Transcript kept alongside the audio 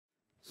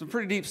Some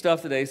pretty deep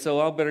stuff today, so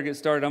I'll better get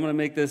started. I'm going to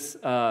make this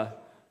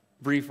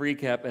brief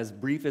recap as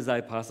brief as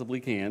I possibly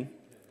can.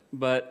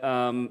 But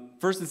 1st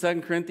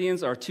and 2nd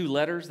Corinthians are two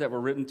letters that were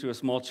written to a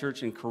small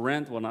church in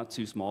Corinth. Well, not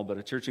too small, but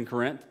a church in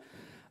Corinth.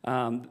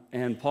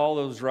 And Paul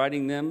was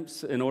writing them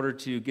in order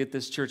to get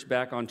this church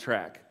back on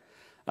track.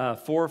 4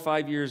 or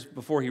 5 years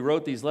before he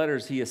wrote these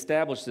letters, he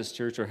established this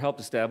church, or helped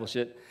establish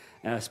it,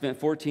 spent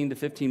 14 to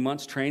 15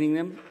 months training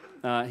them.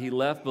 He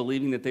left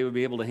believing that they would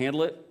be able to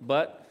handle it,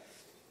 but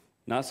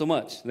not so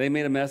much. They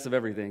made a mess of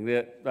everything.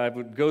 I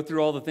would go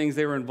through all the things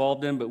they were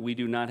involved in, but we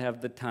do not have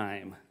the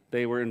time.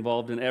 They were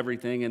involved in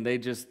everything, and they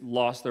just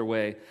lost their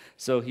way.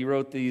 So he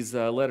wrote these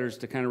letters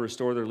to kind of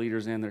restore their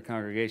leaders and their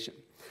congregation.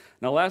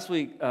 Now, last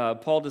week,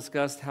 Paul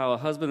discussed how a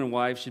husband and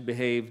wife should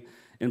behave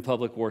in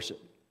public worship.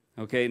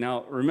 Okay,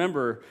 now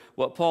remember,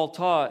 what Paul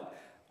taught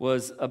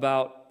was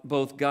about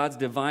both God's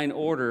divine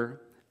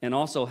order and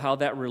also how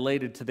that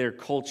related to their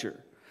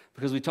culture.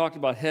 Because we talked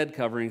about head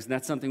coverings, and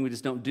that's something we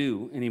just don't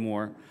do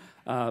anymore.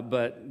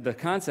 But the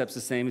concept's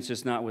the same, it's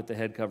just not with the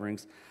head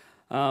coverings.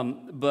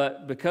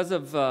 But because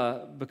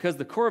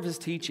the core of his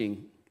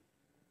teaching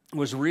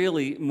was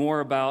really more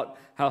about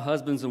how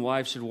husbands and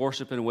wives should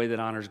worship in a way that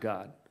honors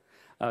God.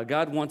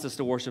 God wants us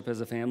to worship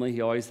as a family.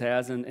 He always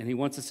has, and he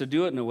wants us to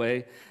do it in a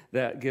way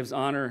that gives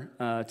honor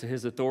to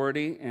his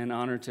authority and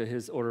honor to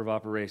his order of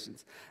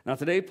operations. Now,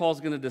 today,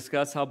 Paul's going to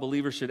discuss how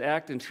believers should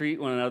act and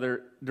treat one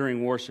another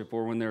during worship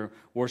or when they're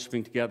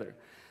worshiping together.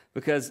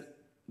 Because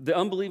the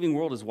unbelieving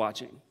world is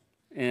watching,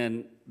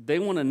 and they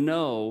want to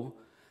know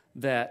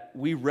that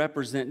we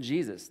represent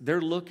Jesus.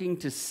 They're looking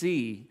to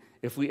see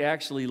if we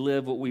actually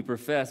live what we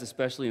profess,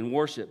 especially in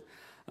worship.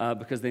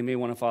 Because they may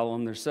want to follow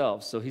him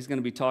themselves. So he's going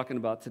to be talking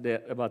about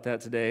that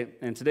today.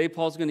 And today,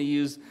 Paul's going to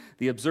use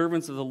the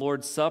observance of the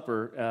Lord's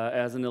Supper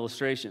as an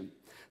illustration.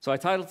 So I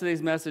titled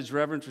today's message,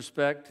 Reverence,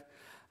 Respect,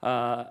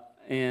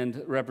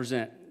 and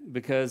Represent.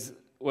 Because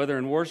whether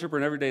in worship or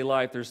in everyday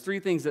life, there's three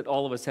things that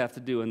all of us have to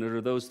do, and there are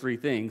those three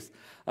things.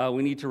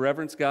 We need to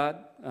reverence God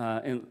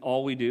in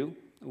all we do.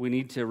 We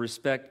need to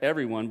respect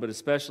everyone, but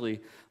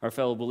especially our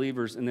fellow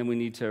believers. And then we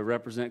need to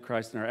represent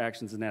Christ in our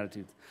actions and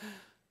attitudes.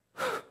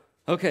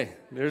 Okay,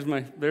 there's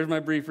my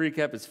brief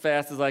recap as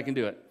fast as I can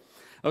do it.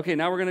 Okay,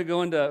 now we're going to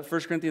go into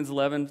 1 Corinthians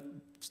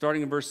 11,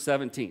 starting in verse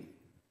 17.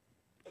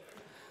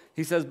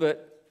 He says,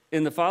 "But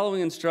in the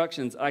following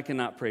instructions I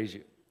cannot praise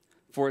you,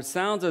 for it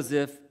sounds as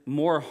if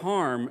more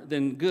harm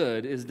than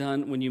good is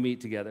done when you meet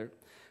together.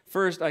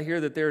 First, I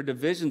hear that there are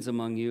divisions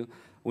among you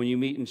when you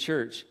meet in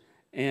church,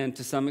 and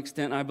to some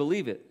extent I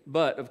believe it.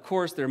 But, of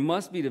course, there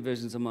must be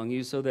divisions among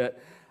you so that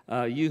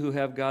you who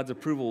have God's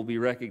approval will be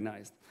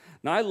recognized."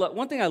 Now,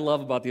 one thing I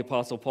love about the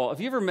Apostle Paul,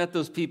 have you ever met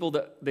those people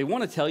that they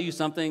want to tell you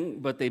something,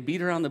 but they beat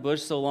around the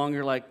bush so long,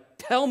 you're like,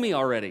 tell me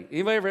already.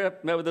 Anybody ever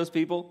met with those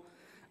people?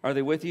 Are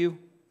they with you?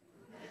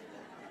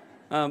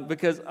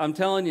 Because I'm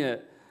telling you,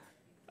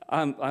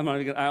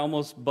 I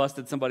almost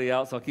busted somebody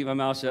out, so I'll keep my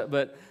mouth shut.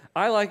 But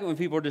I like it when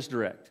people are just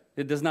direct.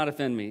 It does not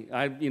offend me.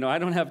 I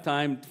don't have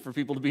time for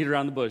people to beat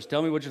around the bush.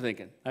 Tell me what you're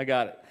thinking. I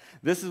got it.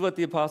 This is what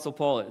the Apostle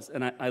Paul is,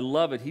 and I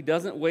love it. He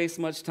doesn't waste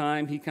much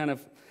time. He kind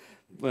of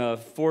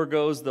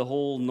foregoes the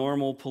whole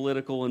normal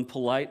political and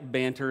polite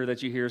banter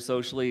that you hear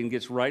socially and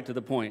gets right to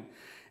the point.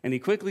 And he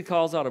quickly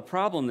calls out a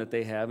problem that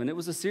they have, and it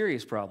was a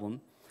serious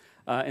problem.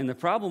 And the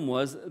problem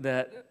was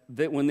that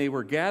when they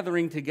were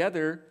gathering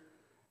together,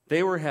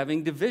 they were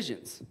having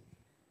divisions.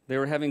 They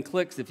were having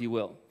cliques, if you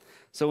will.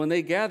 So when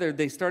they gathered,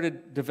 they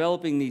started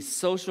developing these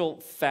social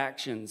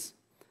factions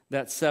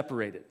that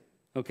separated.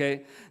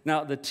 Okay?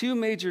 Now, the two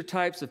major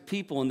types of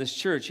people in this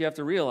church, you have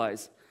to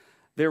realize,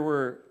 there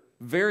were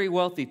very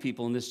wealthy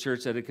people in this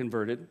church that had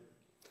converted.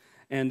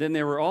 And then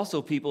there were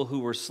also people who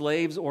were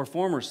slaves or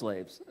former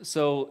slaves.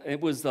 So it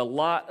was a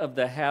lot of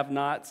the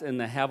have-nots and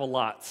the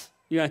have-a-lots.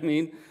 You know what I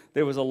mean?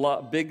 There was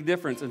big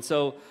difference. And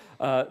so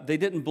they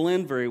didn't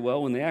blend very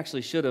well when they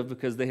actually should have,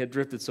 because they had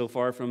drifted so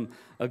far from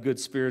a good,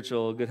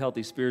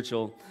 healthy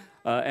spiritual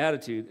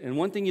attitude. And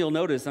one thing you'll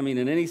notice,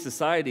 in any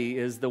society,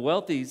 is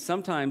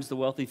sometimes the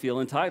wealthy feel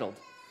entitled.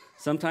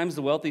 Sometimes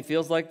the wealthy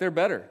feels like they're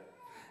better.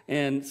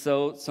 And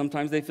so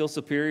sometimes they feel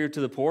superior to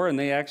the poor, and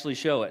they actually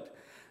show it.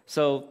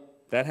 So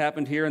that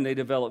happened here, and they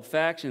developed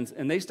factions,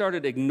 and they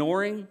started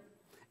ignoring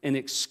and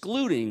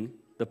excluding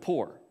the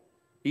poor,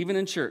 even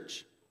in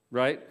church,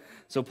 right?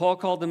 So Paul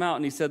called them out,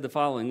 and he said the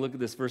following. Look at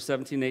this, verse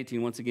 17 and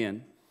 18 once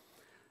again.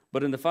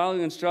 "But in the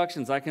following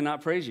instructions I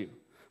cannot praise you,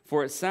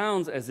 for it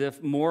sounds as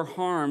if more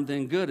harm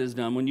than good is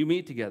done when you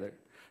meet together.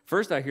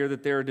 First, I hear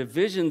that there are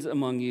divisions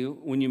among you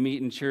when you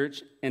meet in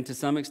church, and to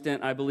some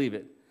extent I believe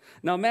it."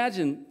 Now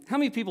imagine, how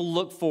many people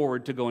look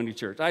forward to going to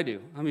church? I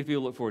do. How many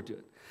people look forward to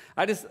it?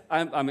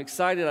 I'm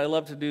excited. I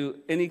love to do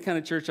any kind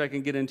of church I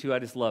can get into. I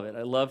just love it.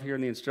 I love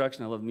hearing the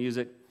instruction. I love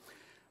music.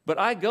 But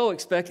I go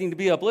expecting to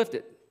be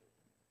uplifted,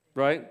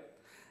 right?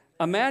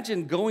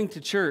 Imagine going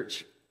to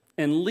church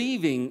and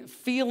leaving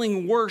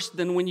feeling worse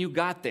than when you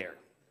got there.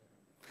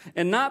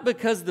 And not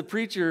because the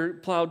preacher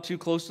plowed too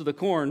close to the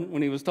corn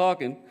when he was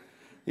talking,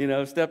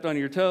 stepped on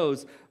your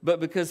toes, but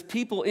because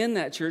people in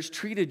that church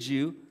treated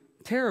you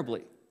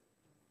terribly.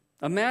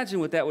 Imagine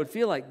what that would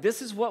feel like.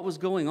 This is what was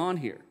going on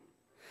here.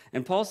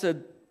 And Paul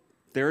said,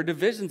 there are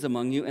divisions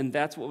among you, and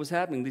that's what was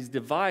happening. These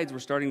divides were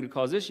starting to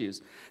cause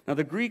issues. Now,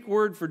 the Greek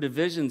word for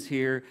divisions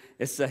here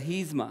is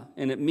sahisma,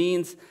 and it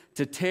means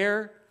to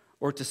tear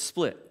or to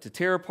split, to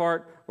tear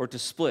apart or to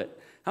split.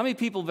 How many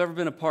people have ever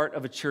been a part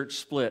of a church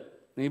split?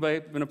 Anybody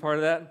been a part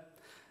of that?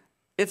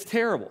 It's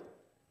terrible.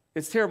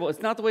 It's terrible.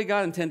 It's not the way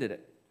God intended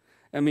it.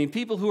 I mean,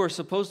 people who are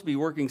supposed to be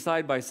working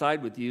side by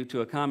side with you to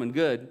a common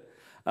good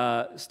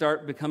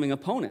start becoming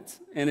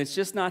opponents, and it's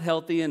just not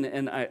healthy,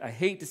 and I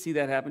hate to see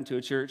that happen to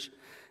a church.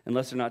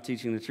 Unless they're not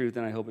teaching the truth,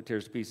 and I hope it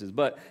tears to pieces.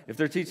 But if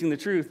they're teaching the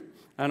truth,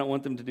 I don't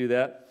want them to do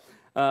that.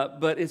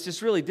 But it's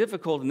just really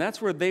difficult, and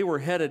that's where they were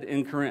headed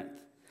in Corinth.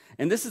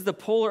 And this is the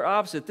polar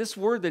opposite. This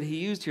word that he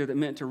used here that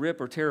meant to rip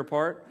or tear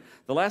apart,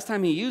 the last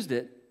time he used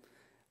it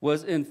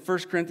was in 1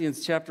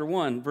 Corinthians chapter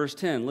 1, verse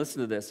 10. Listen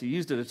to this. He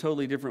used it a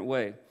totally different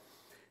way.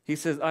 He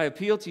says, I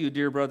appeal to you,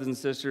 dear brothers and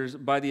sisters,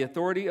 by the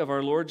authority of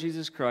our Lord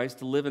Jesus Christ,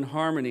 to live in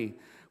harmony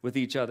with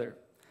each other.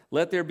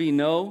 Let there be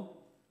no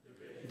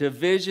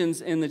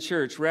divisions in the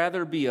church,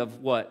 rather be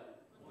of what?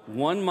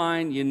 One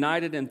mind,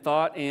 united in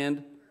thought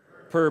and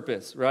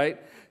purpose,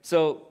 right?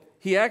 So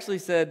he actually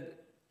said,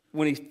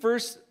 when he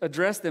first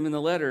addressed them in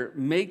the letter,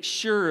 make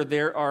sure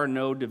there are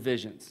no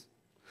divisions.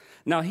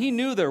 Now, he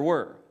knew there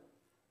were.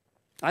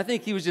 I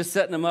think he was just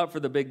setting them up for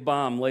the big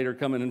bomb later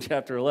coming in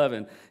chapter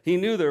 11. He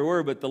knew there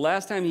were, but the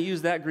last time he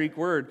used that Greek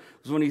word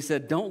was when he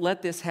said, don't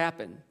let this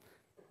happen.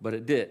 But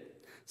it did.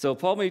 So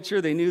Paul made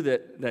sure they knew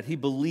that he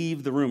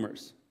believed the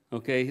rumors.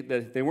 Okay,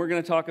 that they weren't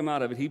going to talk him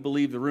out of it. He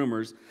believed the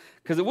rumors,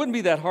 because it wouldn't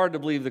be that hard to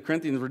believe the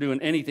Corinthians were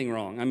doing anything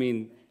wrong. I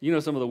mean, you know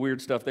some of the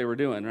weird stuff they were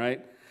doing, right?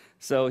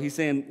 So he's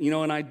saying,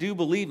 and I do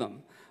believe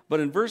them.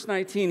 But in verse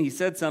 19, he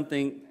said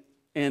something,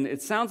 and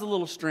it sounds a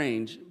little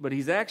strange, but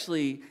he's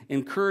actually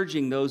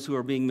encouraging those who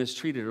are being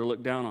mistreated or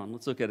looked down on.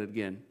 Let's look at it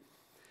again.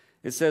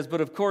 It says,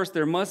 but of course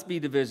there must be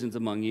divisions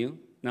among you.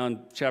 Now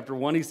in chapter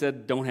 1, he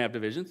said, don't have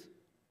divisions,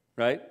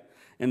 right?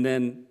 And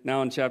then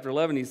now in chapter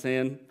 11, he's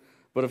saying,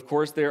 but of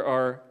course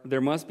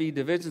there must be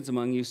divisions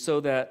among you, so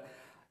that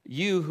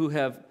you who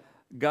have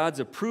God's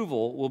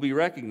approval will be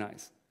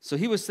recognized. So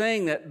he was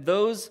saying that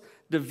those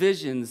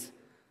divisions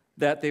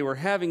that they were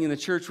having in the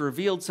church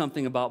revealed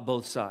something about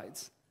both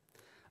sides.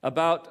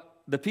 About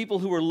the people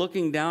who were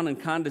looking down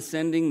and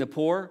condescending the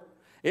poor,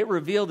 it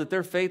revealed that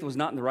their faith was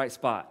not in the right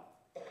spot.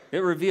 It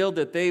revealed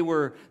that they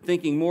were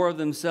thinking more of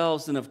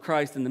themselves than of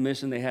Christ and the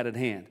mission they had at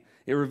hand.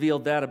 It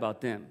revealed that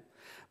about them.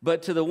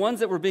 But to the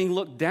ones that were being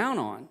looked down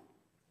on,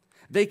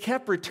 they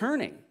kept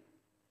returning.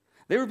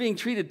 They were being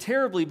treated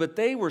terribly, but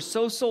they were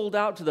so sold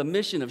out to the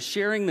mission of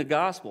sharing the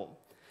gospel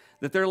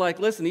that they're like,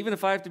 listen, even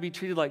if I have to be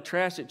treated like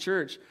trash at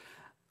church,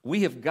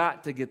 we have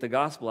got to get the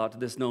gospel out to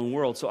this known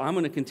world. So I'm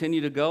going to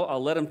continue to go.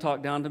 I'll let them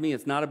talk down to me.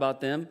 It's not about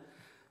them,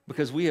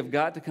 because we have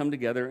got to come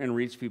together and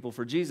reach people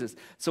for Jesus.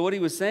 So what he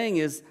was saying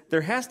is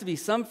there has to be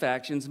some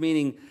factions,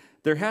 meaning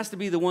there has to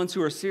be the ones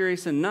who are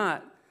serious and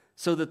not,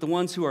 so that the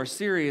ones who are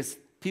serious,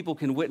 people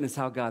can witness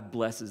how God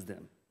blesses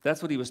them.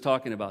 That's what he was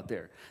talking about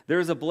there. There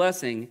is a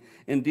blessing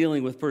in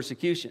dealing with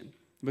persecution.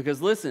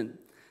 Because listen,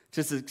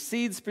 to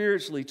succeed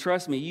spiritually,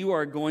 trust me, you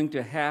are going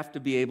to have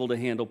to be able to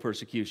handle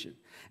persecution.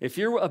 If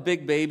you're a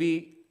big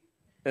baby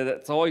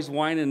that's always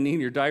whining and needing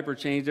your diaper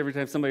changed every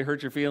time somebody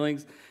hurts your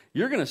feelings,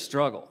 you're going to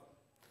struggle.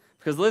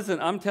 Because listen,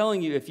 I'm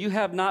telling you, if you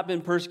have not been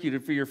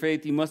persecuted for your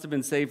faith, you must have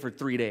been saved for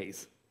 3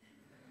 days.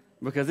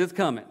 Because it's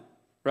coming,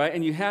 right?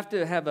 And you have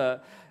to have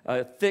a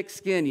thick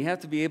skin. You have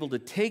to be able to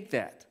take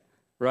that.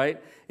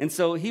 Right? And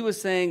so he was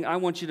saying, I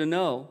want you to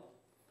know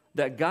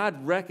that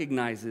God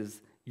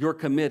recognizes you're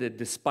committed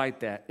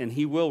despite that, and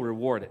he will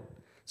reward it.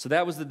 So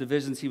that was the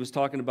divisions he was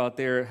talking about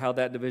there, how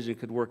that division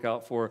could work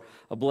out for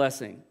a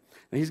blessing.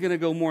 And he's going to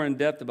go more in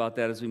depth about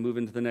that as we move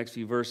into the next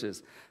few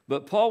verses.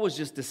 But Paul was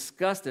just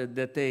disgusted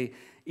that they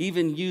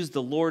even used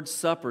the Lord's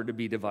Supper to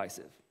be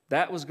divisive.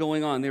 That was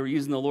going on. They were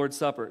using the Lord's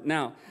Supper.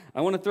 Now,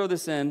 I want to throw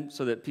this in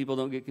so that people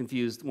don't get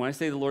confused. When I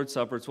say the Lord's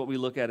Supper, it's what we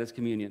look at as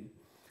communion.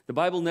 The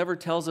Bible never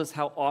tells us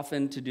how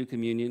often to do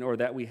communion or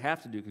that we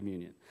have to do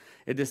communion.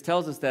 It just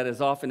tells us that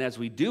as often as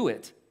we do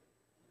it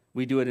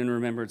in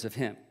remembrance of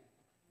him,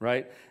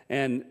 right?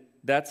 And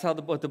that's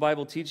what the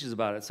Bible teaches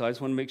about it. So I just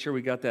want to make sure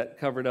we got that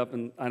covered up,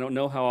 and I don't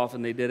know how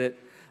often they did it,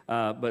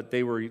 but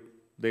they were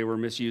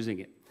misusing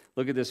it.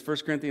 Look at this, 1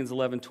 Corinthians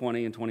 11,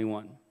 20 and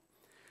 21.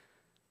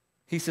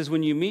 He says,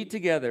 when you meet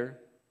together,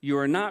 you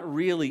are not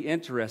really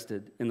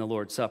interested in the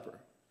Lord's Supper.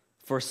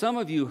 For some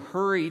of you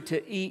hurry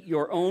to eat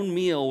your own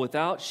meal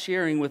without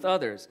sharing with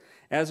others.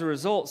 As a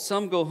result,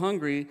 some go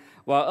hungry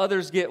while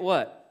others get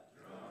what?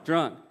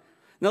 Drunk.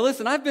 Now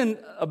listen, I've been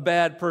a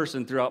bad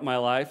person throughout my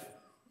life.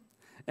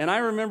 And I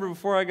remember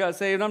before I got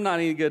saved, I'm not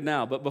any good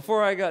now, but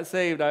before I got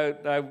saved,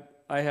 I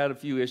had a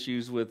few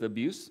issues with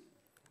abuse.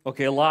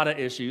 Okay, a lot of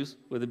issues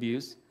with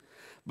abuse.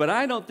 But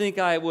I don't think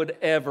I would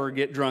ever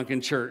get drunk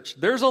in church.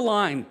 There's a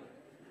line,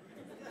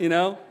 you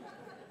know?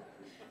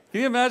 Can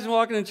you imagine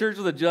walking in church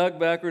with a jug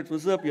backwards?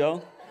 What's up,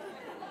 y'all?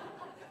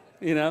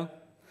 You know?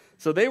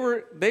 So they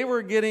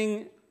were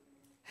getting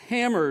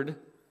hammered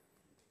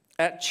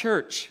at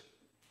church.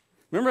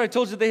 Remember I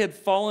told you they had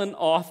fallen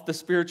off the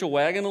spiritual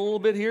wagon a little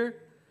bit here?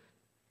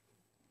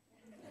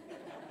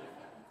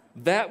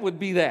 That would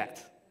be that,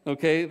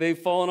 okay? They've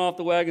fallen off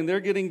the wagon. They're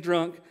getting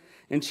drunk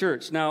in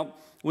church. Now,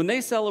 when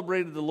they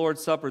celebrated the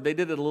Lord's Supper, they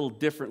did it a little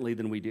differently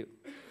than we do.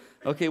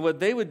 Okay, what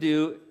they would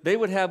do, they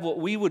would have what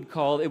we would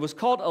call, it was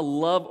called a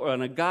love or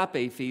an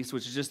agape feast,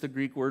 which is just the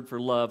Greek word for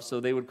love,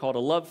 so they would call it a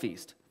love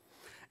feast.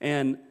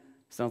 And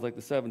sounds like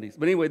the 70s.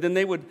 But anyway, then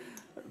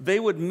they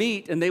would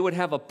meet and they would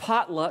have a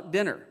potluck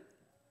dinner.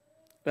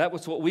 That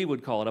was what we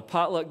would call it, a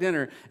potluck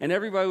dinner. And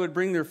everybody would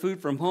bring their food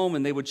from home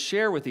and they would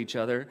share with each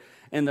other.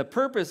 And the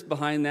purpose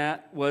behind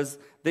that was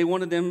they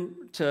wanted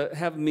them to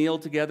have a meal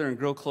together and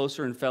grow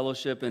closer in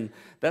fellowship. And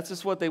that's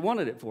just what they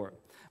wanted it for.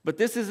 But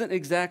this isn't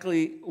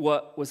exactly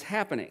what was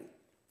happening,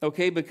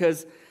 okay?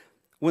 Because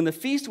when the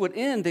feast would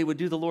end, they would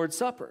do the Lord's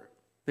Supper.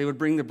 They would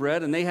bring the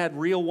bread and they had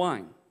real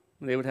wine.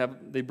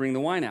 They'd bring the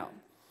wine out.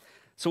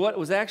 So what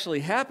was actually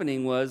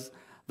happening was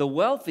the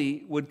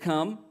wealthy would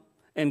come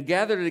and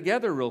gather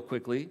together real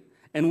quickly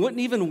and wouldn't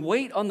even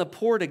wait on the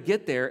poor to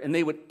get there, and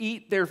they would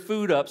eat their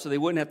food up so they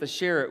wouldn't have to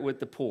share it with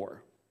the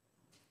poor.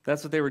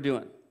 That's what they were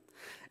doing.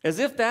 As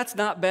if that's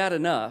not bad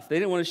enough. They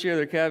didn't want to share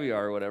their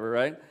caviar or whatever,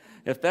 right?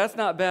 If that's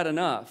not bad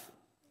enough,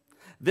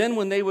 then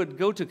when they would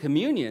go to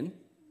communion,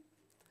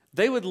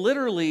 they would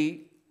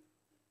literally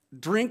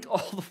drink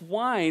all the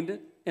wine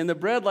and the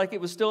bread like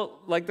it was still,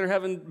 like they're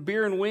having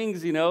beer and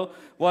wings,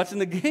 watching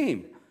the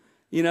game.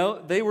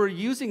 They were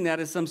using that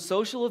as some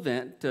social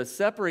event to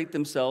separate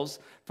themselves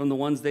from the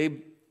ones they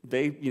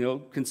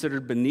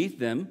considered beneath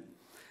them.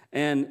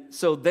 And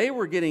so they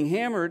were getting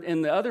hammered,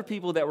 and the other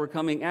people that were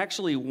coming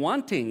actually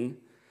wanting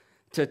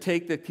to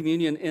take the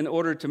communion in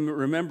order to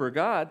remember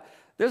God,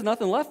 there's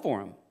nothing left for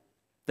them.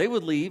 They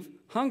would leave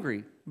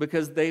hungry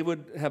because they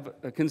would have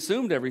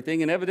consumed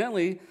everything, and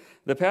evidently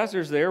the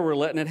pastors there were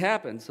letting it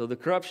happen. So the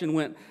corruption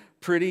went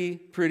pretty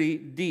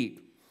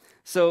deep.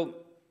 So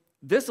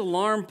this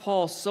alarmed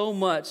Paul so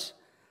much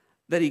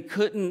that he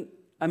couldn't,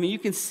 you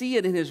can see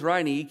it in his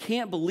writing. He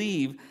can't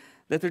believe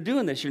that they're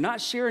doing this. You're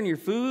not sharing your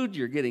food.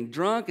 You're getting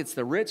drunk. It's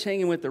the rich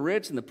hanging with the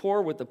rich and the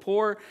poor with the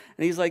poor.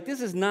 And he's like,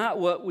 this is not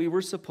what we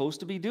were supposed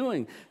to be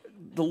doing.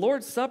 The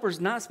Lord's Supper is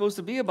not supposed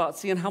to be about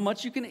seeing how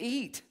much you can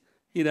eat,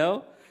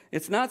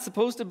 It's not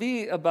supposed to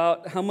be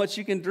about how much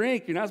you can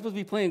drink. You're not supposed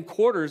to be playing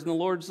quarters in the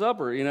Lord's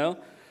Supper,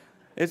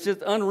 It's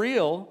just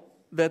unreal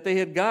that they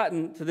had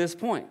gotten to this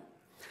point.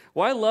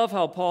 Well, I love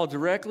how Paul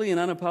directly and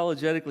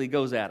unapologetically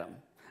goes at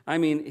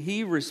him.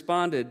 He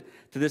responded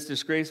to this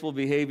disgraceful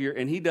behavior,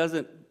 and he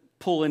doesn't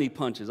pull any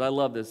punches. I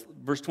love this.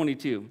 Verse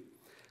 22,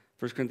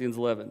 1 Corinthians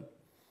 11.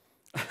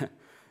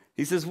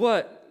 He says,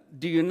 what?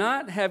 Do you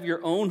not have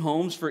your own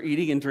homes for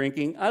eating and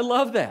drinking? I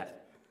love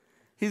that.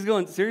 He's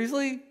going,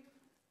 seriously?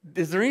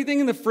 Is there anything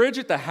in the fridge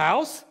at the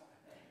house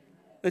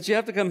that you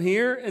have to come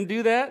here and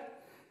do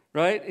that?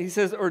 Right? He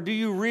says, or do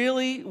you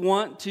really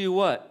want to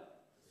what?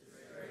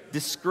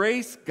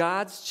 Disgrace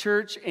God's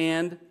church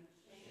and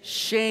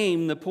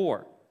shame the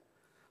poor.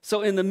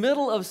 So in the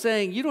middle of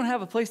saying, you don't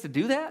have a place to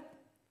do that?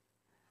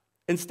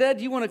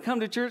 Instead, you want to come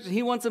to church, and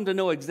he wants them to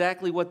know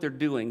exactly what they're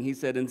doing. He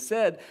said,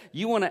 instead,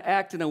 you want to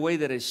act in a way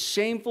that is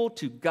shameful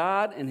to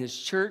God and his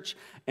church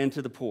and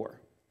to the poor.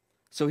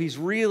 So he's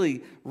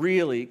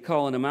really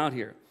calling them out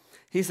here.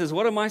 He says,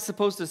 what am I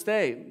supposed to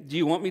say? Do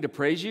you want me to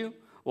praise you?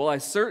 Well, I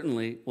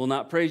certainly will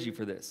not praise you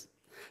for this.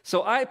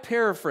 So I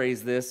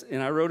paraphrase this,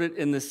 and I wrote it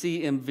in the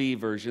CMV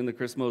version, the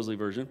Chris Mosley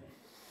version.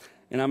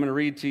 And I'm going to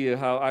read to you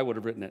how I would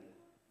have written it.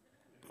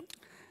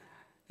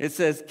 It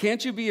says,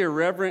 can't you be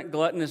irreverent,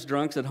 gluttonous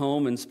drunks at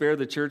home and spare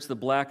the church the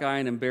black eye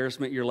and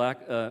embarrassment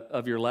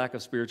of your lack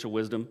of spiritual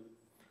wisdom?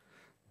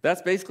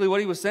 That's basically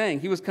what he was saying.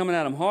 He was coming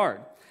at them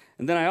hard.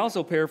 And then I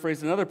also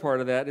paraphrased another part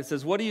of that. It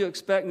says, will you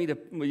expect me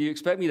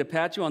to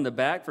pat you on the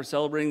back for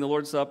celebrating the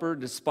Lord's Supper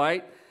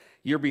despite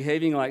you're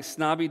behaving like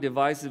snobby,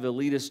 divisive,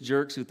 elitist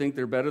jerks who think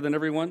they're better than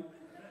everyone?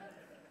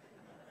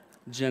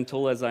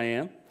 Gentle as I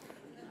am.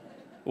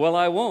 Well,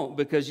 I won't,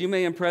 because you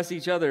may impress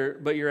each other,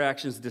 but your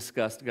actions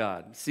disgust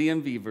God.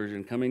 CMV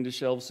version coming to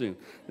shelves soon.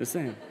 The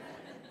same.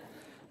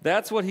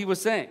 That's what he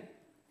was saying.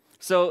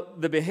 So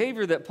the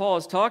behavior that Paul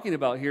is talking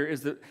about here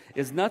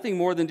is nothing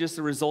more than just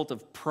the result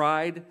of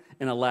pride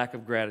and a lack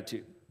of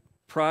gratitude.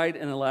 Pride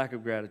and a lack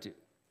of gratitude.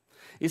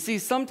 You see,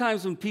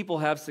 sometimes when people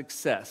have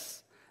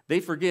success, they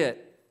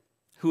forget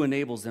who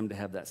enables them to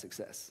have that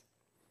success.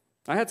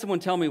 I had someone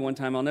tell me one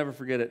time, I'll never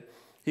forget it.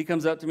 He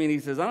comes up to me and he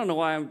says, I don't know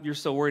why you're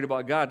so worried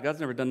about God. God's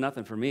never done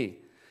nothing for me.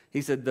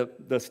 He said,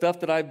 the stuff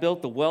that I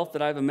built, the wealth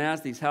that I've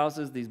amassed, these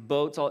houses, these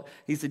boats,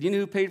 he said, you know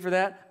who paid for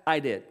that? I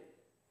did.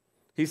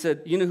 He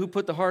said, you know who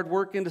put the hard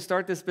work in to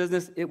start this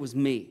business? It was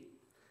me.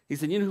 He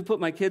said, you know who put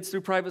my kids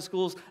through private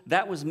schools?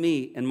 That was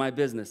me and my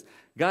business.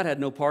 God had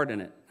no part in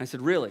it. I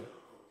said, really?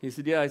 He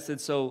said, yeah. I said,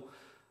 so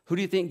who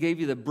do you think gave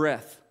you the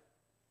breath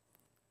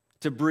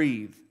to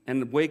breathe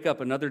and wake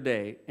up another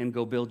day and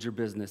go build your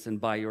business and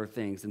buy your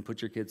things and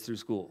put your kids through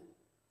school?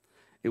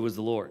 It was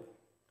the Lord.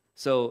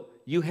 So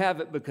you have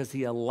it because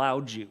he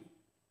allowed you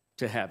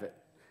to have it.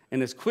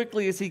 And as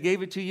quickly as he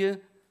gave it to you,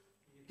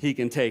 he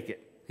can take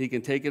it. He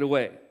can take it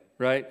away,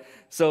 right?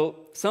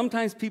 So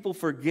sometimes people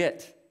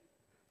forget.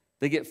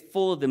 They get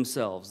full of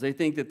themselves. They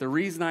think that the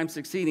reason I'm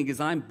succeeding is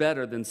I'm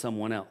better than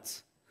someone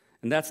else.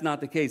 And that's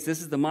not the case. This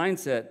is the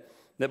mindset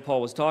that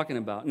Paul was talking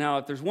about. Now,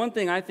 if there's one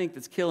thing I think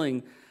that's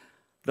killing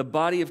the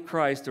body of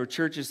Christ or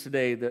churches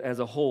today as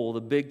a whole,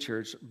 the big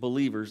church,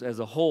 believers as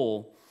a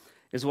whole,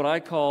 is what I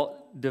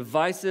call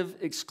divisive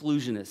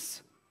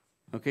exclusionists.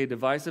 Okay,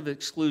 divisive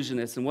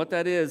exclusionists. And what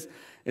that is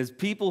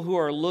people who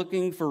are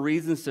looking for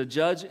reasons to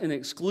judge and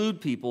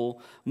exclude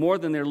people more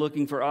than they're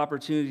looking for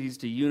opportunities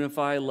to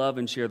unify, love,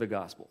 and share the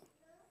gospel.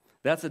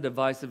 That's a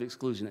divisive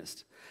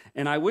exclusionist.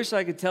 And I wish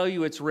I could tell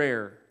you it's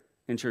rare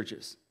in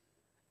churches.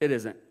 It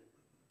isn't.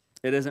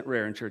 It isn't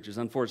rare in churches,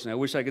 unfortunately. I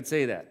wish I could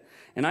say that.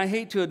 And I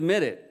hate to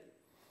admit it,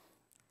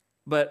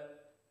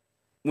 but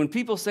when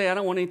people say, I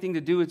don't want anything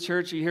to do with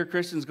church, you hear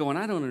Christians going,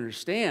 I don't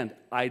understand.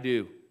 I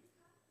do.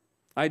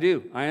 I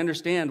do. I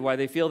understand why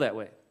they feel that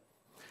way.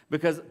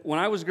 Because when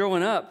I was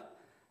growing up,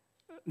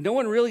 no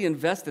one really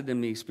invested in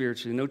me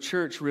spiritually. No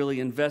church really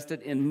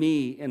invested in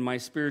me and my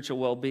spiritual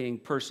well-being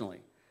personally.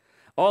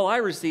 All I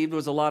received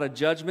was a lot of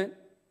judgment,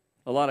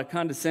 a lot of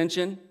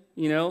condescension,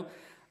 you know.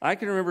 I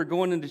can remember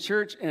going into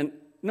church, and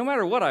no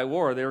matter what I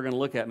wore, they were going to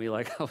look at me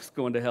like I was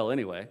going to hell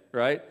anyway,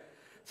 right?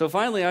 So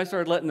finally, I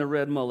started letting the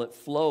red mullet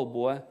flow,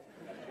 boy.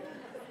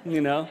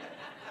 You know,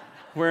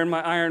 wearing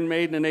my Iron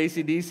Maiden and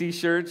AC/DC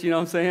shirts, you know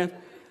what I'm saying?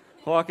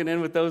 Walking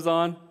in with those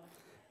on.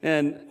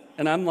 And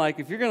I'm like,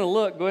 if you're going to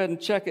look, go ahead and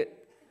check it.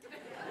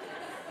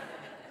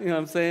 You know what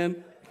I'm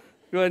saying?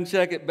 Go ahead and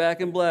check it,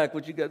 back in black.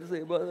 What you got to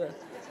say about that?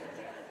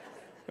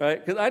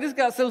 Right? Because I just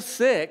got so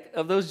sick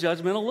of those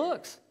judgmental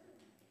looks.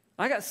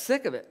 I got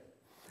sick of it.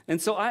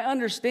 And so I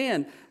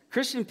understand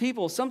Christian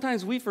people,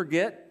 sometimes we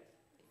forget,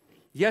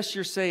 yes,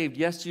 you're saved.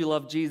 Yes, you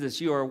love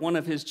Jesus. You are one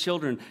of his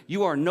children.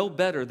 You are no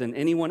better than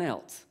anyone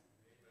else.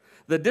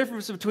 The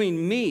difference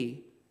between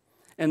me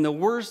and the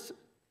worst,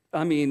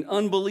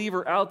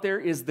 unbeliever out there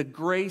is the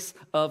grace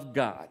of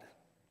God.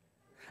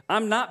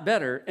 I'm not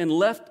better, and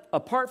left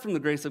apart from the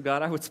grace of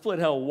God, I would split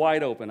hell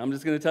wide open. I'm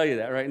just going to tell you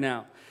that right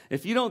now.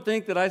 If you don't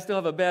think that I still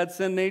have a bad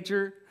sin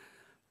nature,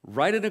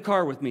 ride in a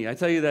car with me. I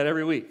tell you that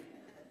every week.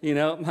 You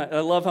know, I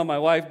love how my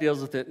wife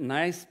deals with it.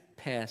 Nice,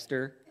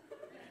 pastor.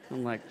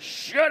 I'm like,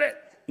 shut it.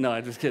 No,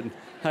 I'm just kidding.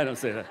 I don't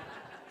say that.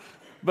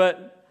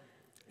 But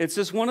it's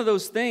just one of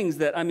those things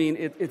that,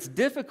 it's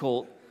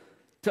difficult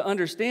to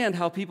understand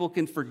how people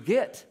can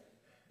forget.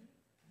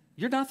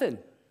 You're nothing.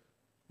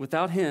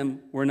 Without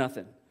him, we're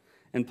nothing.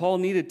 And Paul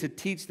needed to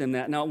teach them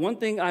that. Now, one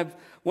thing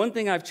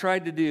I've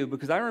tried to do,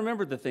 because I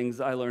remember the things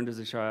I learned as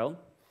a child,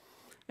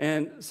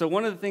 and so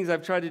one of the things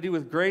I've tried to do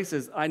with grace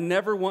is I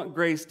never want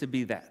grace to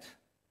be that.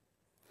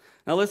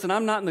 Now, listen,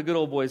 I'm not in the good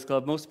old boys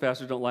club. Most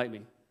pastors don't like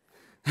me.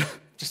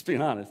 Just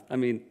being honest.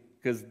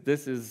 Because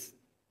this is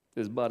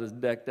about as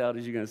decked out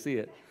as you're going to see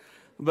it.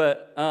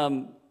 But,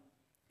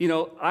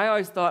 I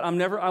always thought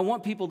I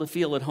want people to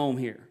feel at home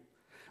here.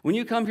 When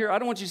you come here, I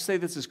don't want you to say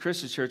this is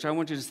Christian church. I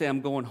want you to say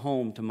I'm going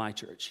home to my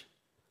church.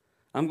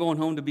 I'm going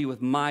home to be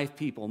with my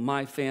people,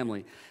 my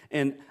family.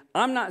 And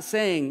I'm not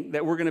saying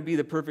that we're going to be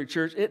the perfect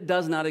church. It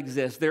does not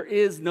exist. There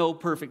is no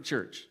perfect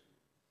church,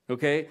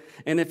 okay?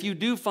 And if you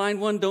do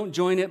find one, don't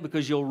join it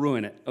because you'll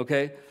ruin it,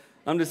 okay?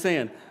 I'm just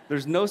saying,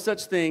 there's no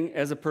such thing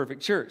as a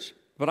perfect church.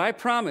 But I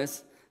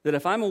promise that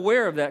if I'm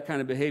aware of that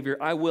kind of behavior,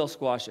 I will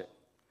squash it.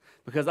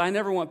 Because I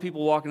never want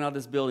people walking out of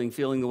this building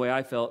feeling the way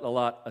I felt a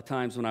lot of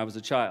times when I was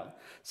a child.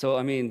 So,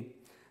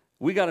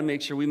 we got to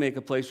make sure we make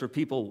a place where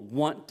people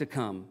want to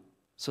come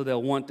so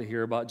they'll want to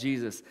hear about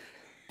Jesus.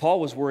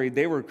 Paul was worried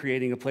they were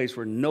creating a place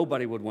where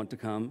nobody would want to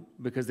come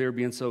because they were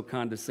being so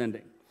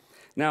condescending.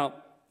 Now,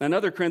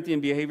 another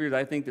Corinthian behavior that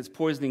I think that's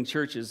poisoning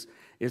churches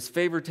is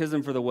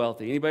favoritism for the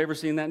wealthy. Anybody ever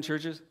seen that in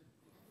churches?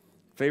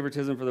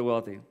 Favoritism for the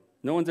wealthy.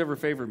 No one's ever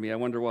favored me. I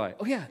wonder why.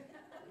 Oh, yeah.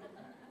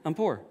 I'm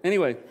poor.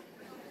 Anyway.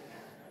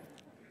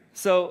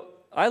 So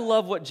I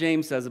love what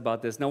James says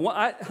about this. Now,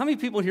 how many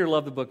people here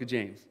love the book of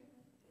James?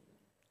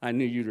 I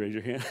knew you'd raise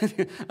your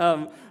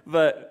hand.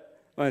 But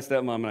my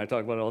stepmom and I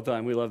talk about it all the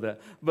time. We love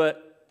that.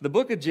 But the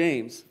book of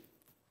James,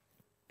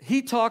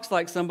 he talks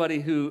like somebody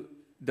who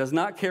does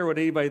not care what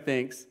anybody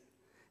thinks.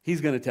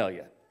 He's going to tell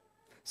you.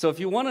 So if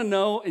you want to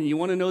know, and you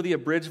want to know the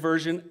abridged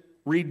version,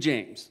 read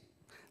James.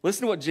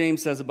 Listen to what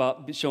James says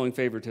about showing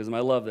favoritism.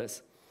 I love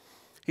this.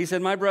 He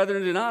said, "My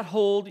brethren, do not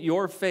hold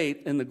your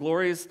faith in the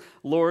glorious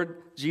Lord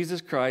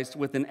Jesus Christ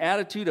with an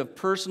attitude of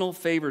personal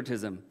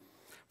favoritism.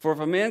 For if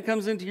a man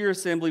comes into your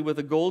assembly with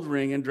a gold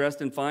ring and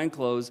dressed in fine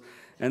clothes,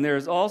 and there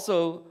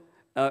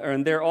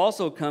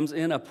also comes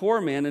in a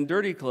poor man in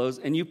dirty clothes,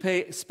 and you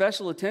pay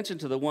special attention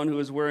to the one who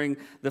is wearing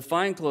the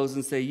fine clothes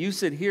and say, 'You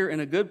sit here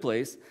in a good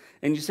place,'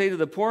 and you say to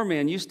the poor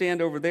man, 'You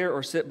stand over there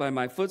or sit by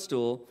my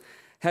footstool,'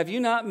 have you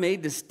not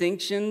made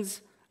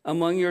distinctions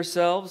among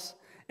yourselves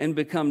and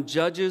become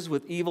judges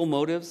with evil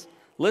motives?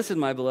 Listen,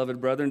 my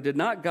beloved brethren, did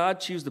not God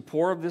choose the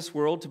poor of this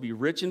world to be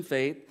rich in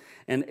faith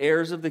and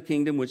heirs of the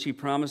kingdom which he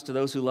promised to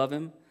those who love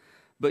him?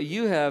 But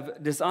you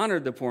have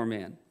dishonored the poor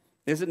man.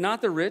 Is it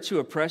not the rich who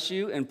oppress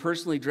you and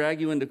personally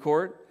drag you into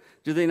court?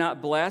 Do they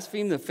not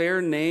blaspheme the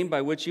fair name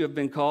by which you have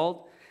been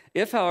called?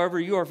 If, however,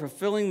 you are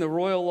fulfilling the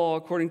royal law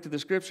according to the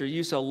Scripture,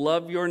 you shall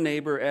love your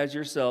neighbor as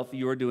yourself,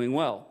 you are doing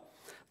well.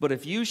 But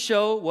if you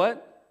show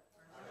what?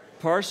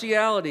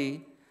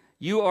 Partiality,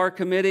 you are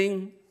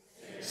committing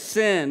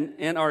sin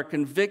and are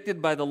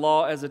convicted by the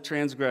law as a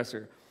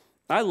transgressor.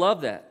 I love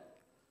that,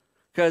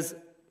 because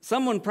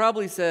someone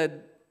probably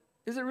said,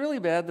 is it really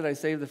bad that I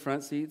saved the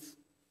front seats,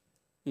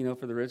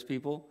 for the rich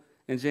people?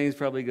 And James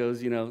probably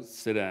goes,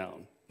 sit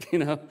down,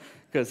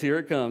 because here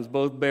it comes,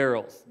 both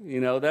barrels.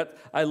 That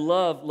I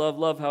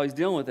love how he's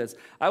dealing with this.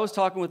 I was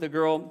talking with a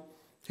girl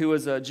who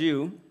was a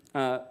Jew,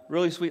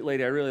 really sweet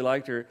lady. I really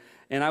liked her.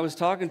 And I was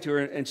talking to her,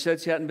 and she said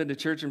she hadn't been to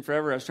church in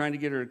forever. I was trying to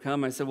get her to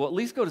come. I said, well, at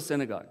least go to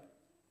synagogue.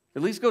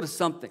 At least go to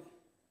something,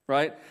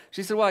 right?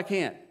 She said, well, I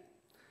can't.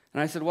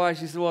 And I said, why?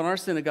 She said, well, in our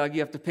synagogue,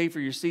 you have to pay for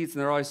your seats,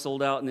 and they're always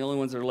sold out, and the only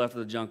ones that are left are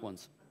the junk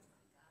ones.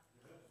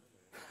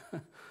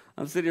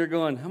 I'm sitting here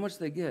going, how much do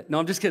they get? No,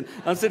 I'm just kidding.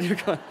 I'm sitting here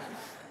going,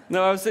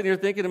 no, I was sitting here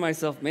thinking to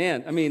myself,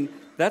 man,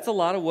 that's a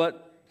lot of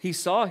what he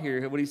saw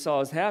here, what he saw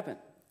was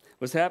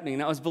happening.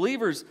 Now, as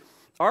believers,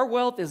 our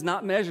wealth is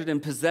not measured in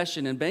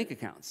possession and bank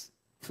accounts.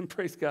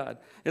 Praise God.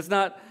 It's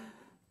not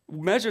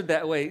measured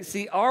that way.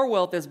 See, our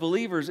wealth as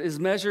believers is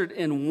measured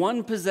in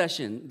one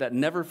possession that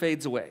never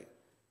fades away,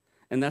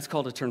 and that's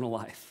called eternal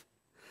life.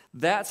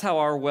 That's how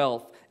our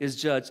wealth is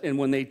judged. And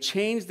when they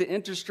change the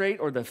interest rate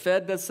or the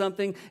Fed does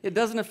something, it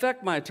doesn't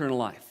affect my eternal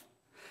life.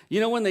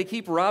 When they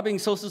keep robbing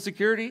Social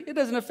Security, it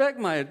doesn't affect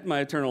my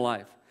eternal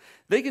life.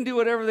 They can do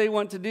whatever they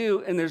want to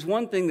do, and there's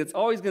one thing that's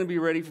always going to be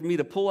ready for me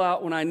to pull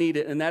out when I need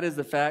it, and that is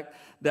the fact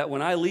that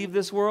when I leave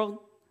this world,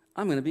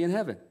 I'm going to be in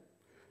heaven.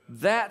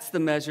 That's the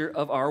measure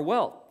of our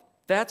wealth.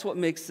 That's what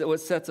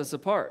sets us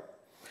apart.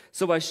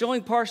 So by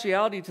showing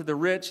partiality to the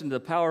rich and the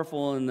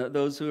powerful and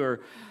those who are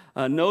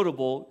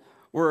notable,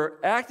 we're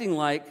acting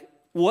like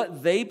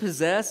what they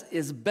possess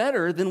is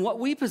better than what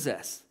we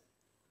possess.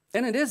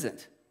 And it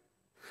isn't.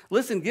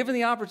 Listen, given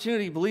the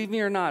opportunity, believe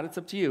me or not, it's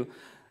up to you.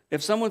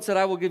 If someone said,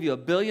 I will give you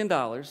 $1 billion,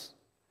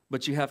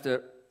 but you have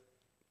to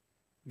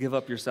give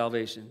up your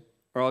salvation,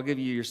 or I'll give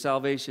you your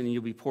salvation and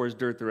you'll be poor as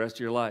dirt the rest of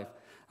your life,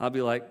 I'll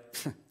be like,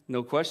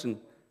 no question,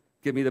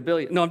 give me the $1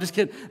 billion. No, I'm just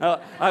kidding.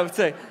 I would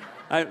say,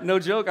 no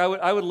joke,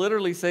 I would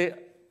literally say,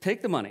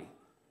 take the money.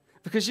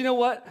 Because you know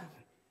what?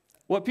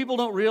 What people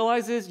don't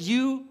realize is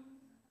you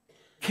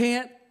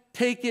can't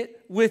take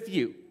it with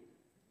you.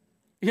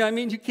 You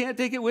can't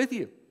take it with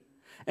you.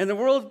 And the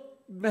world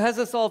has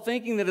us all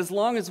thinking that as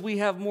long as we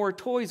have more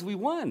toys, we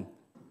won.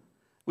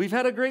 We've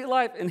had a great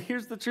life. And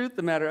here's the truth of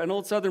the matter. An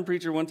old Southern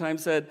preacher one time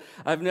said,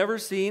 I've never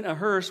seen a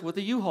hearse with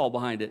a U-Haul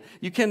behind it.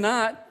 You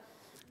cannot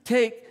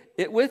take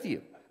it with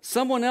you.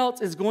 Someone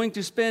else is going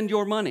to spend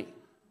your money.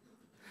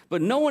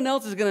 But no one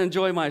else is going to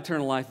enjoy my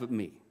eternal life but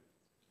me.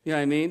 You know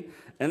what I mean?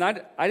 And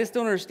I just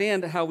don't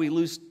understand how we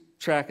lose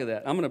track of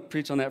that. I'm going to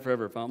preach on that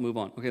forever if I don't move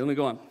on. Okay, let me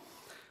go on.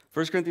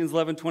 1 Corinthians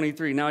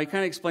 11:23. Now he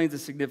kind of explains the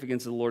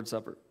significance of the Lord's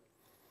Supper.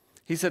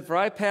 He said, for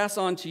I pass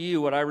on to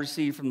you what I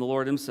received from the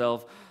Lord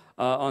himself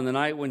on the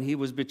night when he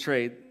was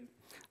betrayed.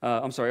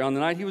 On the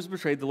night he was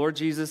betrayed, the Lord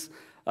Jesus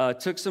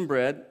took some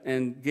bread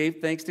and gave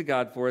thanks to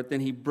God for it.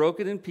 Then he broke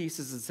it in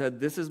pieces and said,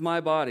 this is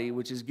my body,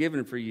 which is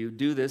given for you.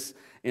 Do this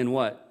in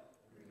what?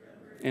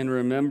 In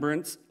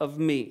remembrance of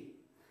me.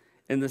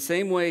 In the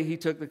same way, he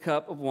took the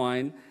cup of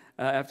wine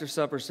after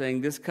supper,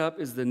 saying, this cup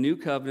is the new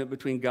covenant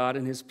between God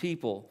and his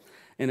people,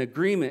 an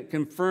agreement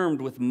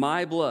confirmed with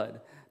my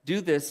blood.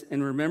 Do this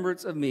in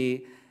remembrance of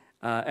me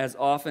as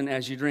often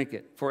as you drink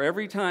it. For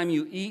every time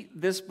you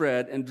eat this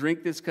bread and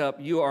drink this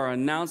cup, you are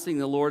announcing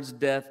the Lord's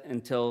death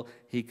until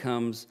he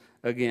comes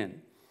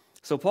again.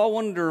 So Paul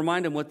wanted to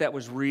remind him what that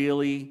was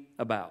really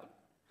about.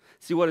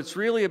 See, what it's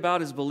really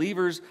about is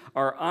believers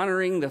are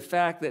honoring the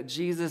fact that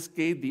Jesus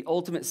gave the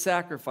ultimate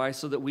sacrifice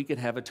so that we could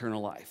have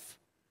eternal life.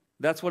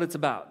 That's what it's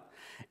about.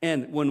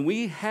 And when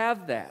we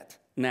have that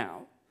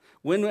now,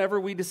 whenever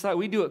we decide,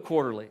 we do it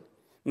quarterly.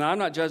 Now, I'm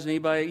not judging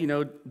anybody,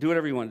 do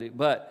whatever you want to do.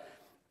 But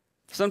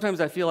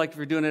sometimes I feel like if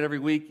you're doing it every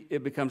week,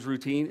 it becomes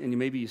routine, and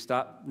maybe you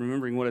stop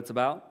remembering what it's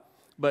about.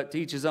 But to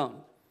each his own.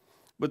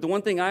 But the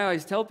one thing I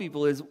always tell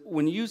people is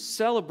when you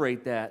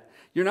celebrate that,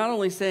 you're not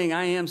only saying,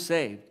 I am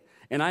saved,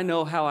 and I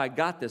know how I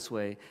got this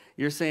way.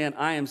 You're saying,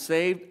 I am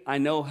saved, I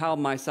know how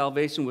my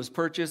salvation was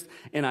purchased,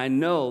 and I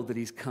know that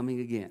he's coming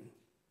again.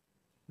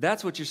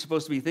 That's what you're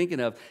supposed to be thinking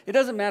of. It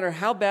doesn't matter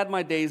how bad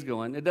my day's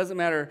going. It doesn't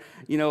matter,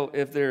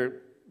 if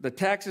the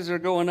taxes are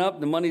going up,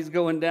 the money's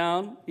going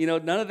down.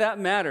 None of that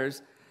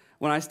matters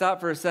when I stop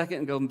for a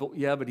second and go,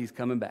 yeah, but he's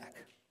coming back.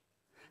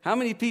 How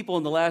many people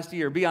in the last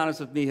year, be honest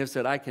with me, have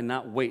said, I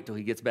cannot wait till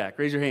he gets back?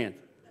 Raise your hand.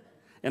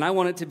 And I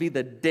want it to be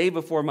the day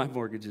before my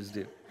mortgage is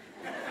due.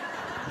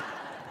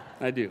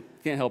 I do.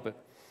 Can't help it.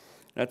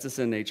 That's a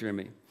sin nature in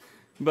me.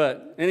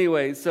 But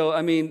anyway,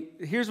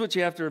 here's what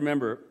you have to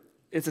remember.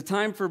 It's a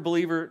time for a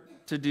believer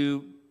to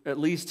do at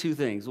least two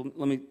things. Let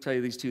me tell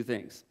you these two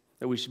things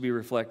that we should be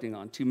reflecting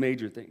on, two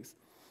major things.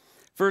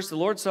 First, the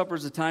Lord's Supper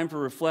is a time for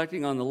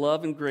reflecting on the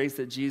love and grace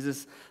that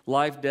Jesus'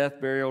 life,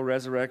 death, burial,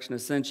 resurrection,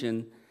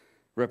 ascension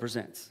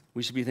represents.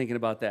 We should be thinking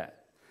about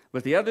that.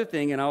 But the other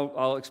thing, and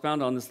I'll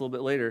expound on this a little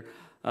bit later,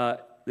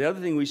 the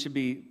other thing we should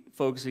be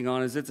focusing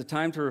on is it's a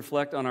time to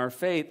reflect on our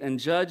faith and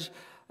judge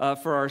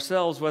for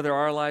ourselves whether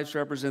our lives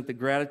represent the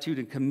gratitude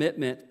and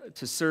commitment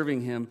to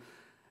serving Him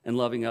and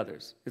loving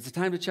others. It's a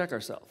time to check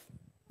ourselves.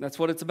 That's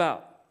what it's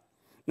about.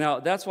 Now,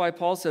 that's why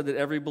Paul said that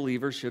every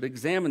believer should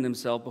examine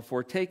themselves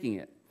before taking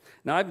it.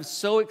 Now, I'm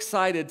so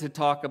excited to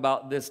talk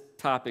about this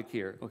topic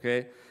here, okay?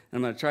 And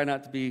I'm going to try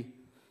not to be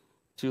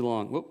too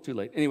long. Whoop, too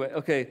late. Anyway,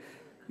 okay.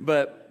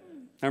 But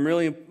I'm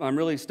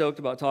really stoked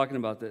about talking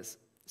about this.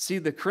 See,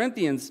 the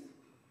Corinthians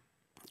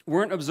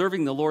weren't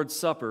observing the Lord's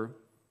Supper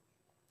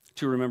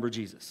to remember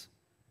Jesus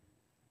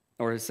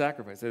or His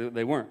sacrifice.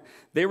 They weren't.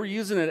 They were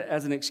using it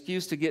as an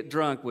excuse to get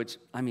drunk, which,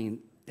 I mean,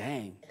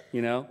 dang,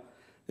 you know?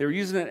 They were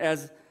using it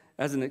as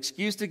an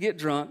excuse to get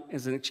drunk,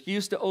 as an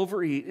excuse to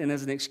overeat, and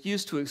as an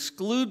excuse to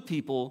exclude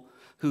people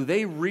who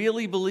they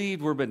really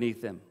believed were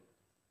beneath them.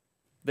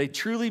 They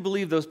truly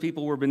believed those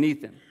people were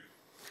beneath them.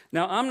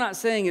 Now, I'm not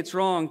saying it's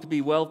wrong to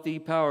be wealthy,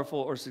 powerful,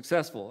 or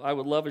successful. I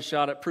would love a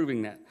shot at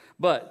proving that.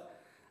 But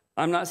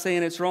I'm not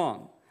saying it's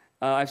wrong.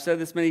 I've said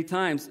this many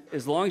times.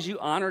 As long as you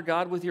honor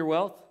God with your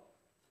wealth,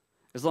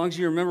 as long as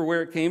you remember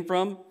where it came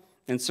from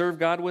and serve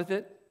God with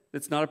it,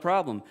 it's not a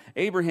problem.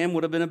 Abraham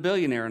would have been a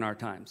billionaire in our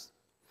times.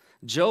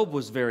 Job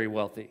was very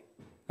wealthy.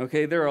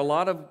 Okay, there are a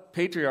lot of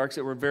patriarchs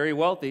that were very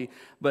wealthy,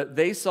 but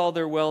they saw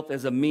their wealth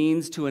as a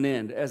means to an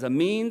end, as a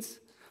means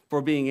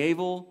for being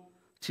able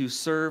to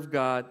serve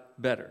God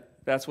better.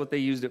 That's what they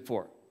used it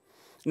for.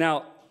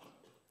 Now,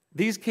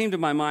 these came to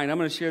my mind. I'm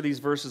going to share these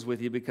verses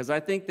with you because I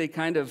think they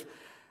kind of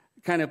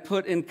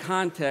put in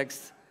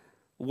context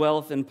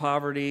wealth and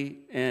poverty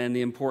and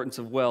the importance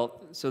of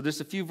wealth. So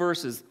there's a few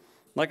verses.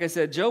 Like I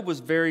said, Job was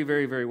very,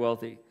 very, very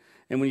wealthy.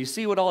 And when you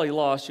see what all he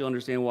lost, you'll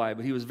understand why.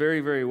 But he was very,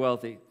 very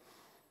wealthy.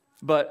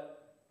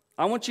 But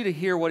I want you to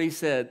hear what he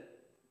said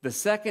the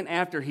second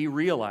after he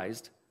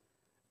realized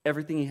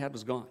everything he had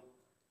was gone.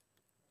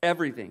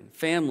 Everything,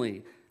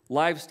 family,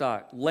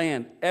 livestock,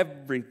 land,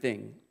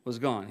 everything was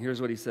gone.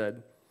 Here's what he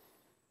said.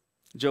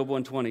 Job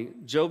 120.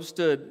 Job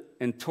stood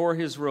and tore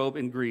his robe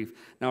in grief.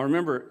 Now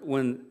remember,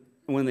 when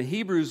the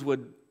Hebrews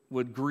would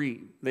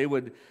grieve, they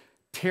would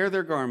tear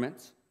their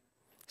garments,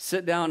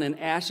 sit down in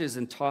ashes,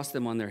 and toss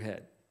them on their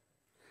head.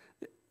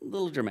 A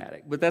little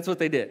dramatic, but that's what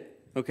they did.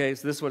 Okay,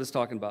 so this is what it's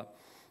talking about.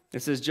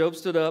 It says, Job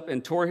stood up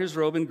and tore his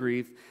robe in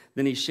grief.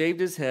 Then he shaved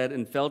his head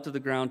and fell to the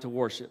ground to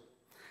worship.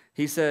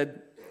 He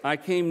said, I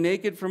came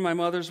naked from my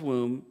mother's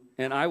womb,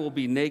 and I will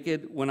be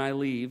naked when I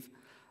leave.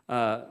 Did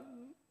I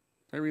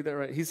read that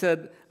right? He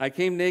said, I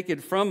came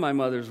naked from my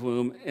mother's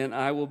womb, and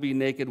I will be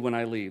naked when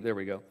I leave. There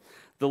we go.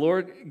 The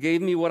Lord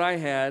gave me what I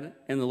had,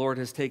 and the Lord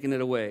has taken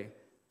it away.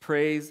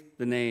 Praise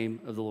the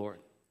name of the Lord.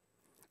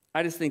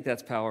 I just think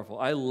that's powerful.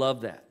 I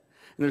love that.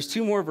 And there's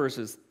two more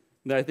verses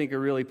that I think are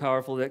really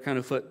powerful that kind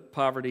of put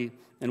poverty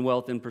and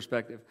wealth in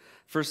perspective.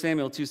 1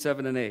 Samuel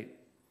 2:7 and 8.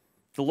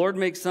 The Lord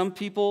makes some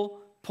people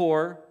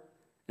poor,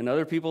 and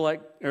other people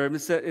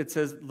it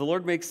says, the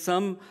Lord makes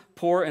some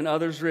poor and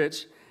others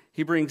rich.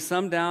 He brings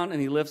some down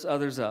and he lifts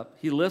others up.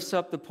 He lifts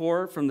up the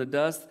poor from the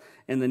dust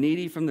and the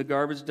needy from the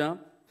garbage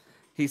dump.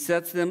 He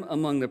sets them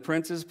among the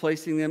princes,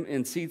 placing them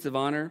in seats of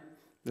honor.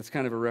 That's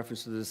kind of a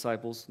reference to the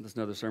disciples. That's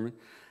another sermon.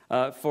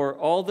 For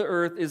all the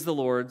earth is the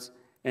Lord's,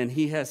 and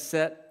he has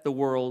set the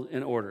world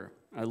in order.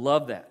 I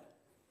love that.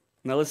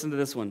 Now listen to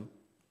this one.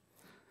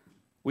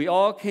 We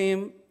all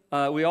come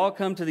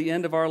to the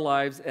end of our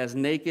lives as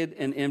naked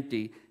and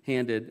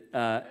empty-handed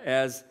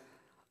as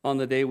on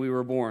the day we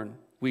were born.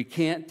 We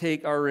can't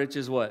take our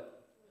riches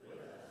what?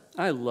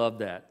 I love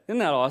that. Isn't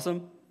that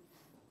awesome?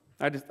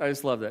 I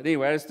just love that.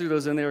 Anyway, I just threw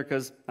those in there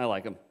because I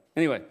like them.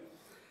 Anyway,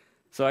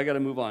 so I got to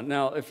move on.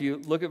 Now, if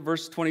you look at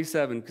verse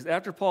 27, because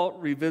after Paul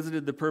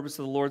revisited the purpose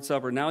of the Lord's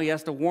Supper, now he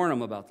has to warn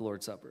them about the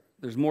Lord's Supper.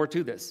 There's more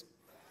to this.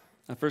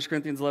 1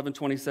 Corinthians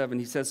 11:27,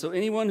 he says, so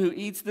anyone who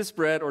eats this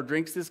bread or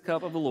drinks this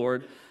cup of the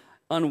Lord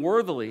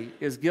unworthily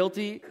is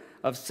guilty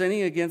of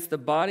sinning against the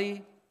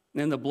body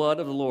and the blood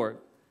of the Lord.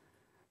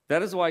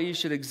 That is why you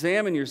should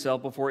examine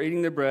yourself before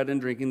eating the bread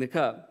and drinking the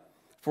cup.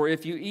 For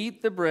if you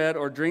eat the bread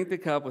or drink the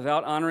cup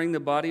without honoring the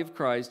body of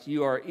Christ,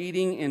 you are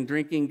eating and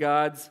drinking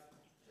God's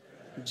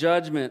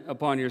judgment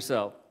upon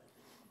yourself.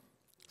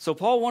 So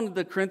Paul wanted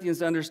the Corinthians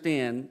to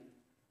understand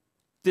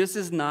this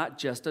is not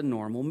just a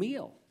normal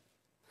meal.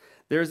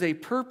 There's a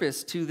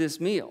purpose to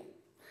this meal.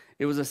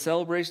 It was a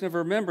celebration of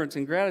remembrance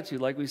and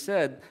gratitude, like we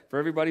said, for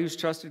everybody who's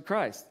trusted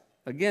Christ.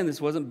 Again,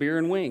 this wasn't beer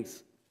and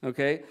wings,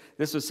 okay?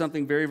 This was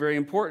something very, very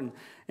important.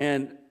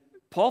 And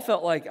Paul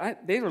felt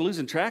like they were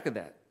losing track of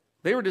that.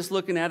 They were just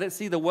looking at it.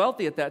 See, the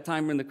wealthy at that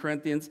time in the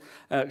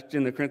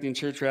Corinthian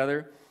church,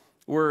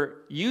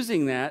 were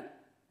using that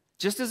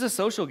just as a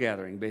social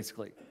gathering,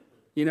 basically.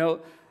 You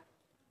know,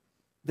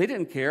 they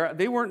didn't care.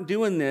 They weren't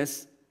doing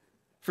this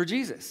for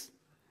Jesus,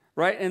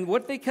 right? And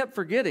what they kept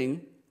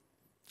forgetting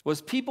was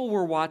people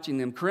were watching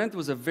them. Corinth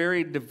was a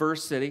very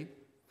diverse city.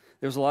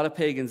 There's a lot of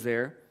pagans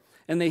there.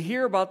 And they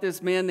hear about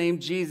this man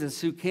named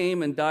Jesus who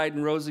came and died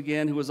and rose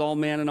again, who was all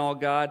man and all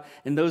God,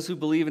 and those who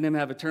believe in him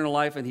have eternal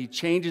life, and he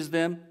changes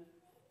them.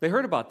 They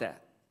heard about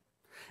that.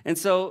 And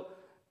so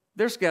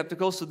they're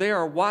skeptical, so they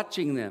are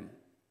watching them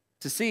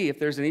to see if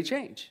there's any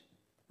change,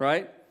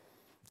 right?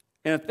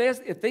 And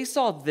if they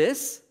saw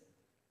this,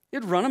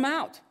 it'd run them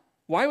out.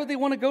 Why would they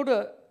want to go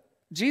to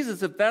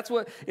Jesus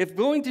if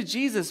going to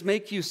Jesus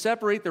make you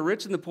separate the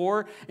rich and the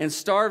poor and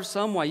starve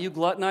some while you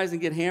gluttonize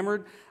and get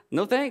hammered?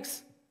 No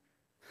thanks.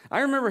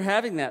 I remember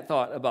having that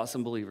thought about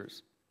some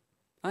believers.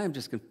 I am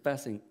just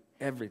confessing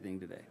everything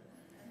today.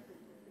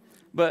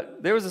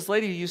 But there was this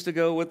lady who used to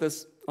go with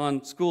us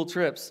on school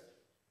trips.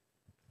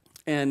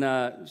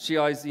 And she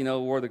always,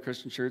 wore the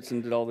Christian shirts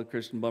and did all the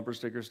Christian bumper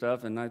sticker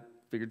stuff. And I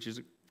figured she's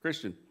a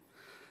Christian.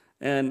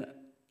 And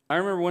I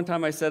remember one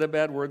time I said a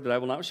bad word that I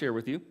will not share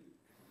with you.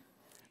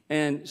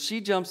 And she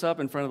jumps up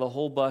in front of the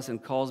whole bus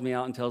and calls me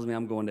out and tells me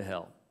I'm going to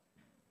hell.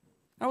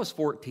 I was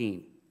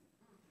 14.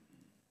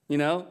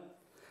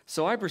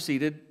 So I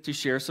proceeded to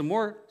share some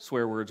more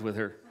swear words with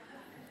her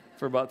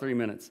for about 3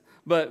 minutes.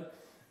 But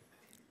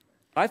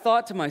I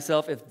thought to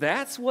myself, if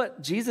that's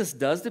what Jesus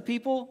does to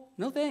people,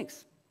 no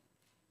thanks.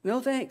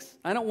 No thanks.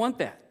 I don't want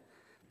that.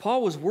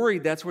 Paul was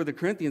worried that's where the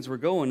Corinthians were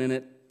going,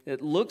 and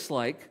it looks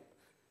like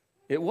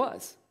it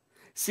was.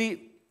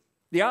 See,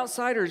 the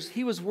outsiders,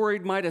 he was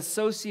worried, might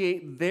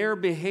associate their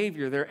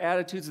behavior, their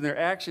attitudes, and their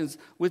actions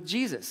with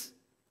Jesus.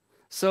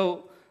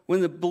 So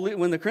when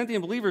the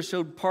Corinthian believers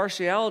showed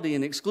partiality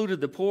and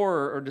excluded the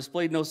poor or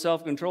displayed no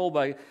self-control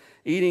by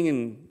eating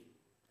and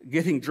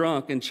getting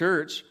drunk in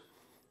church,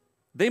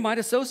 they might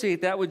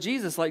associate that with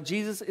Jesus, like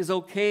Jesus is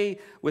okay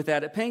with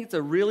that. It paints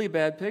a really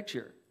bad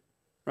picture,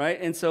 right?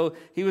 And so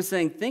he was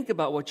saying, think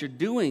about what you're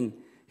doing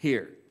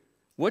here.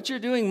 What you're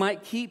doing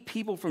might keep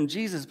people from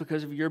Jesus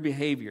because of your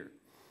behavior.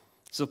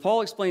 So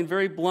Paul explained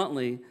very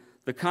bluntly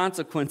the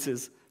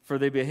consequences for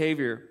their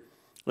behavior.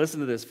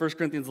 Listen to this, 1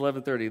 Corinthians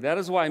 11:30. That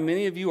is why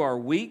many of you are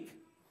weak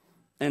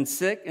and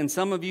sick, and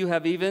some of you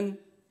have even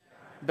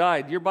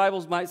died. Your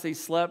Bibles might say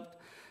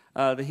slept.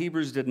 The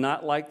Hebrews did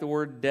not like the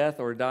word death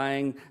or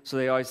dying, so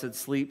they always said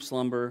sleep,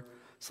 slumber,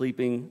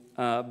 sleeping.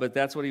 But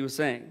that's what he was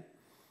saying.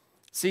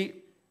 See,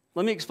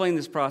 let me explain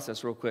this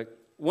process real quick.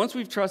 Once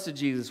we've trusted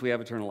Jesus, we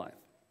have eternal life.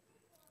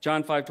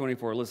 John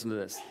 5:24, listen to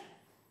this.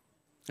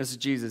 This is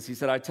Jesus. He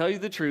said, I tell you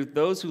the truth,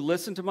 those who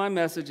listen to my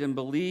message and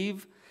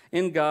believe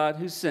in God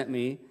who sent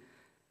me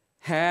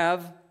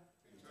have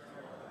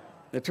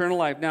eternal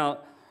life. Now,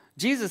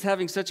 Jesus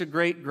having such a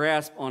great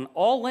grasp on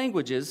all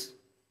languages,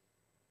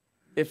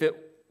 if it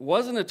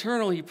wasn't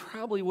eternal, he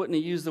probably wouldn't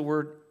have used the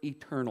word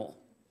eternal.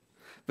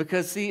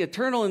 Because, see,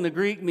 eternal in the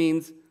Greek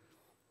means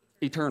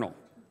eternal.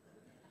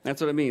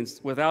 That's what it means,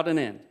 without an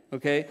end,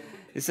 okay?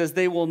 It says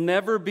they will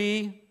never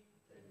be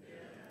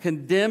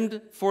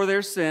condemned for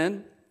their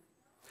sin,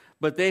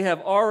 but they have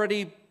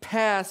already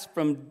passed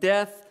from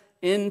death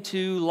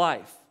into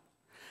life.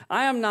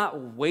 I am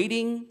not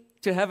waiting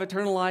to have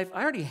eternal life.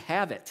 I already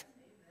have it.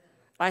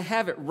 I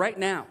have it right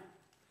now.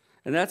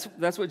 And that's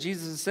what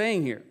Jesus is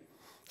saying here.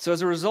 So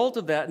as a result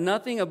of that,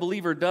 nothing a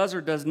believer does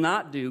or does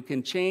not do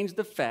can change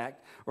the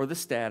fact or the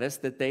status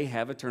that they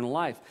have eternal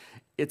life.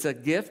 It's a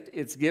gift.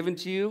 It's given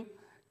to you.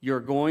 You're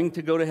going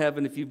to go to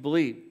heaven if you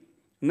believe.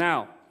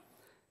 Now,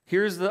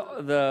 here's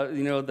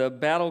the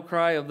battle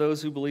cry of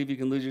those who believe you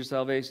can lose your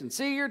salvation.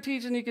 See, you're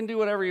teaching you can do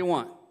whatever you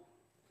want.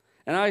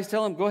 And I always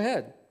tell them, go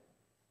ahead.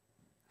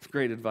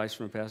 Great advice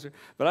from a pastor.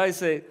 But I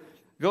say,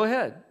 go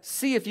ahead.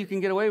 See if you can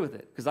get away with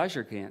it, because I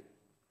sure can't.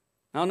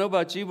 I don't know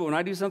about you, but when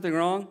I do something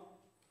wrong,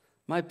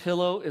 my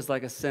pillow is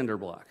like a cinder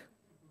block.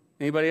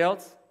 Anybody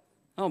else?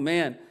 Oh,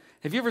 man.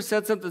 Have you ever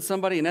said something to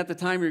somebody, and at the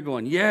time you're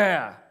going,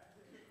 yeah,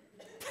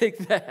 take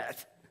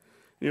that.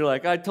 And you're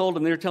like, I told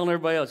them. They're telling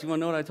everybody else. You want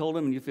to know what I told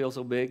them? And you feel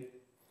so big.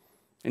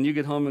 And you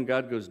get home, and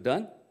God goes,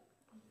 done?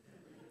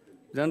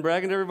 Done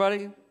bragging to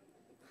everybody?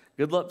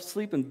 Good luck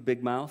sleeping,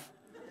 big mouth.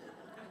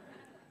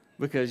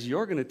 Because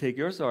you're going to take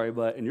your sorry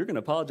butt, and you're going to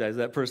apologize to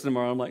that person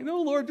tomorrow. I'm like,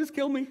 no, Lord, just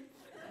kill me.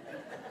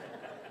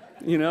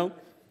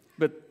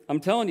 But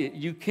I'm telling you,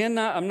 you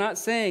cannot, I'm not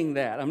saying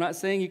that. I'm not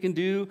saying you can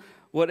do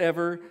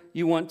whatever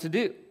you want to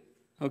do,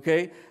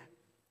 okay?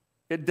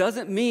 It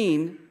doesn't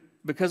mean,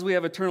 because we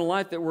have eternal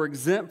life, that we're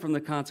exempt from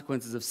the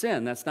consequences of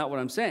sin. That's not what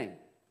I'm saying,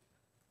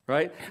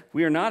 right?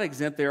 We are not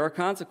exempt. There are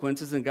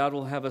consequences, and God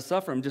will have us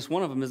suffer them. Just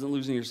one of them isn't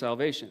losing your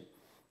salvation.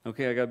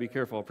 Okay, I got to be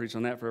careful. I'll preach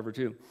on that forever,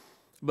 too.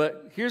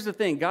 But here's the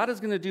thing. God is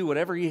going to do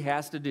whatever he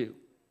has to do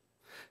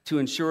to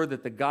ensure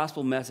that the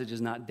gospel message is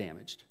not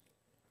damaged.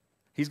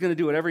 He's going to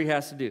do whatever he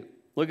has to do.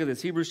 Look at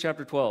this, Hebrews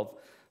chapter 12,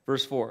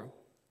 verse 4.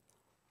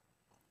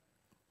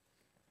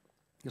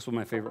 This is one of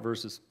my favorite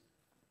verses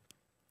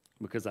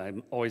because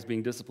I'm always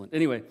being disciplined.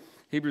 Anyway,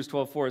 Hebrews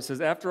 12:4, it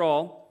says, after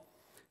all,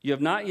 you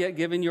have not yet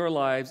given your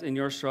lives in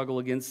your struggle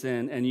against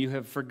sin, and you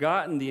have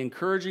forgotten the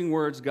encouraging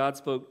words God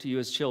spoke to you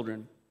as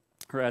children,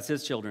 or as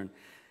his children.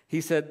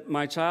 He said,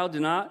 my child, do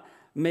not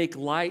make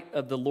light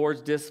of the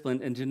Lord's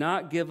discipline, and do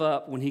not give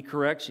up when he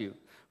corrects you.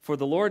 For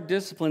the Lord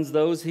disciplines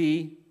those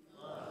he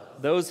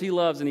those he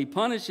loves, and he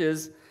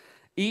punishes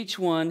each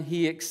one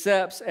he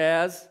accepts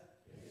as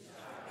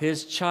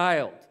his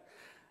child.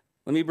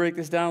 Let me break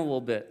this down a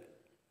little bit.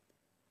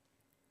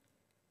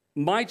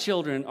 My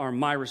children are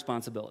my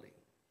responsibility.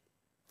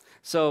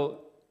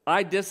 So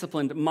I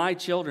disciplined my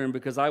children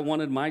because I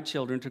wanted my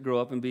children to grow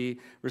up and be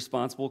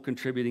responsible,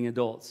 contributing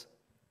adults.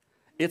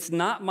 It's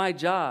not my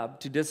job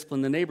to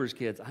discipline the neighbor's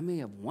kids. I may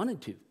have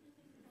wanted to,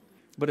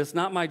 but it's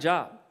not my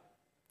job,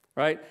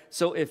 right?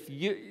 So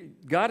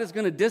God is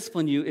going to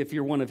discipline you if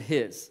you're one of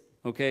his,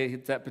 okay?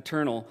 It's that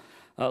paternal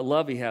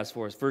love he has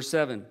for us. Verse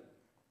 7,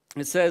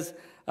 it says,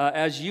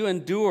 as you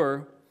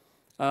endure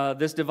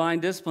this divine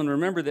discipline,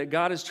 remember that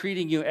God is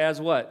treating you as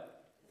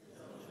what?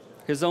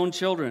 His own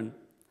children.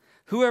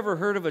 Who ever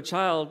heard of a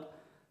child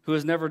who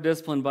is never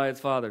disciplined by its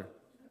father?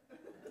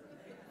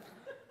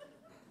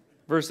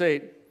 Verse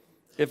 8,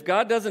 if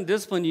God doesn't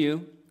discipline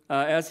you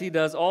as he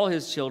does all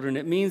his children,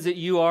 it means that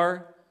you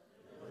are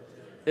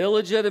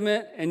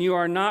illegitimate and you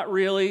are not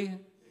really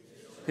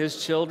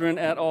his children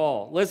at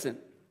all. Listen,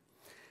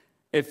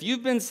 if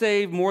you've been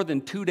saved more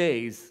than 2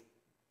 days,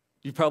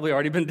 you've probably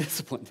already been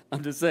disciplined.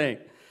 I'm just saying.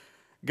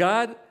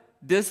 God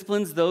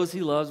disciplines those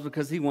he loves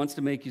because he wants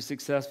to make you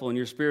successful in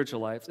your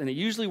spiritual life. And it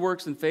usually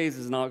works in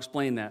phases, and I'll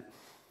explain that.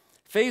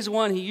 Phase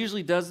 1, he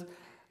usually does,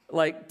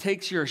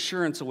 takes your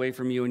assurance away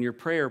from you and your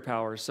prayer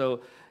power.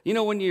 So, you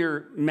know when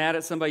you're mad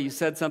at somebody, you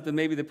said something,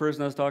 maybe the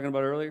person I was talking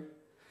about earlier,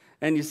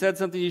 and you said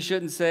something you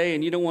shouldn't say,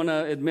 and you don't want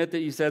to admit that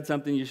you said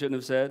something you shouldn't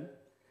have said.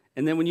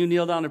 And then when you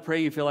kneel down to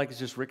pray, you feel like it's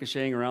just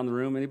ricocheting around the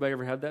room. Anybody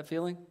ever have that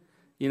feeling?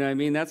 You know what I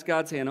mean? That's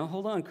God saying, oh,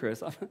 hold on,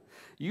 Chris.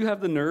 You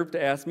have the nerve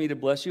to ask me to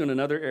bless you in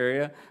another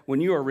area when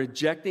you are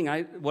rejecting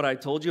what I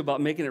told you about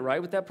making it right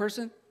with that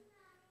person?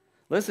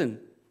 Listen,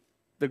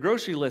 the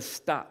grocery list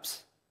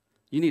stops.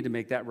 You need to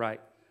make that right.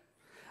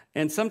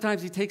 And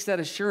sometimes he takes that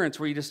assurance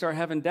where you just start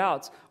having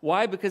doubts.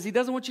 Why? Because he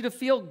doesn't want you to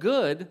feel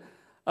good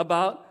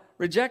about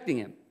rejecting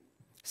him.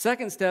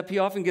 Second step, he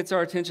often gets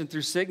our attention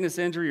through sickness,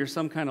 injury, or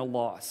some kind of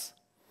loss.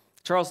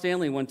 Charles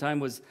Stanley one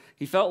time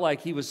he felt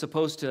like he was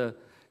supposed to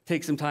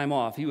take some time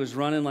off. He was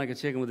running like a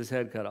chicken with his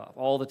head cut off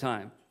all the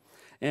time.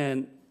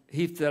 And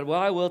he said, well,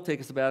 I will take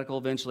a sabbatical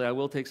eventually. I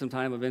will take some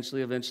time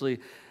eventually. Eventually,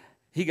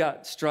 he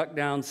got struck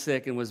down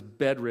sick and was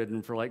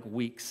bedridden for like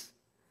weeks.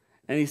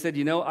 And he said,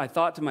 I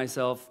thought to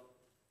myself,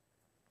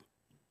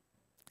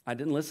 I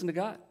didn't listen to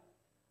God.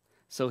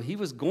 So he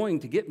was going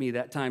to get me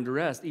that time to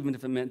rest, even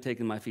if it meant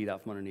taking my feet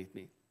out from underneath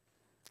me.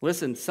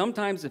 Listen,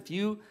 sometimes if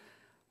you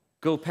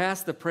go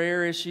past the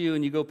prayer issue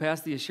and you go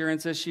past the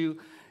assurance issue,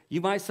 you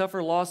might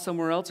suffer loss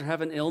somewhere else or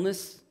have an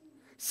illness,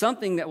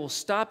 something that will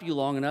stop you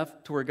long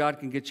enough to where God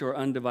can get your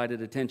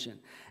undivided attention.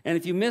 And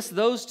if you miss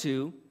those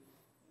two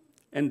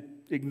and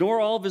ignore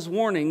all of his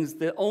warnings,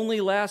 the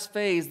only last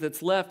phase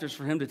that's left is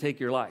for him to take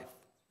your life.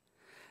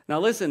 Now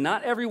listen,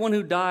 not everyone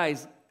who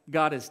dies,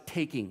 God is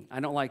taking. I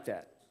don't like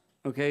that,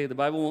 okay? The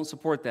Bible won't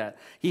support that.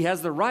 He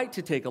has the right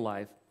to take a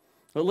life.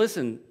 But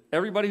listen,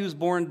 everybody who's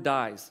born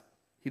dies.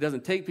 He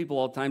doesn't take people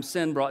all the time.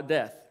 Sin brought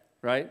death,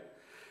 right?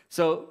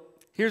 So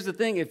here's the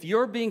thing. If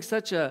you're being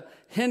such a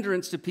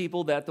hindrance to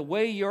people that the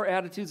way your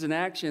attitudes and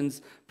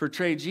actions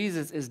portray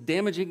Jesus is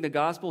damaging the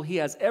gospel, he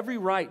has every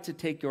right to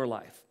take your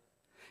life.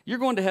 You're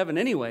going to heaven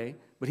anyway,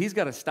 but he's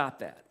got to stop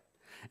that.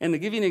 And to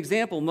give you an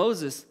example,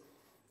 Moses,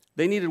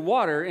 they needed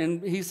water,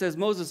 and he says,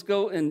 Moses,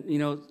 go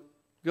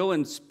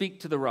and speak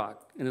to the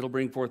rock, and it'll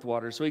bring forth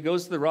water. So he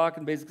goes to the rock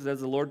and basically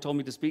says, the Lord told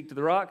me to speak to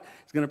the rock.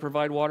 He's going to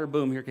provide water.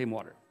 Boom, here came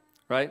water,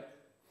 right?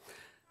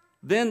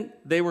 Then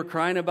they were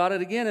crying about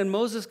it again, and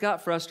Moses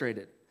got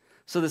frustrated.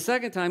 So the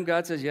second time,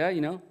 God says,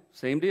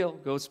 same deal.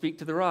 Go speak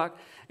to the rock.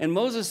 And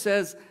Moses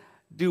says,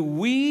 do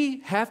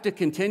we have to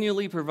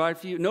continually provide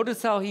for you?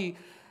 Notice how he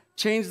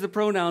changed the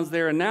pronouns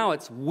there, and now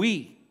it's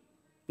we.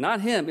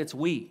 Not him, it's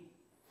we.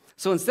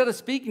 So instead of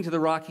speaking to the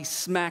rock, he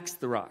smacks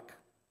the rock.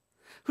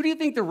 Who do you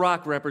think the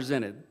rock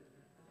represented?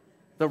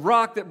 The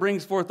rock that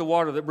brings forth the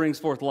water that brings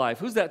forth life.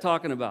 Who's that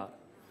talking about?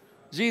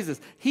 Jesus.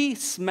 He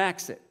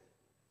smacks it.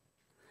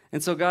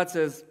 And so God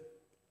says,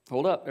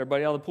 hold up,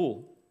 everybody out of the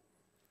pool.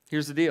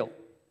 Here's the deal.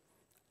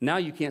 Now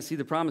you can't see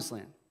the promised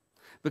land.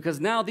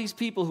 Because now these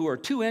people who are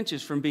 2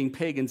 inches from being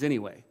pagans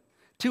anyway,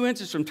 2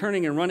 inches from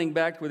turning and running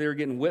back to where they were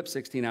getting whipped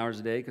 16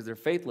 hours a day because they're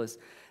faithless,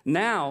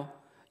 now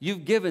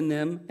you've given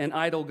them an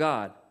idol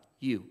god,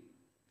 you.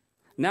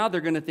 Now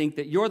they're going to think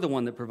that you're the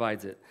one that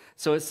provides it.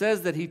 So it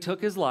says that he took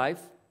his life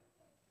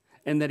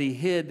and that he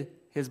hid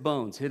his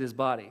bones, hid his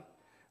body.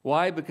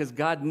 Why? Because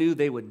God knew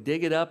they would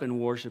dig it up and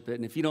worship it.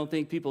 And if you don't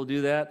think people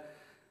do that,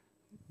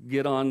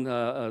 get on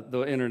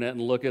the internet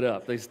and look it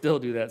up. They still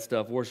do that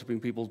stuff,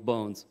 worshiping people's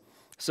bones.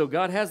 So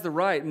God has the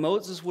right.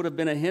 Moses would have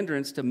been a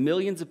hindrance to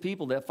millions of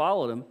people that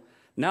followed him.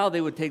 Now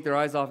they would take their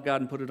eyes off God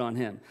and put it on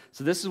him.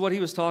 So this is what he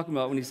was talking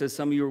about when he says,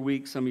 some of you are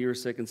weak, some of you are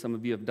sick, and some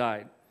of you have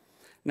died.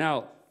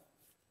 Now,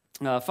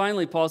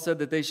 finally, Paul said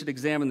that they should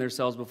examine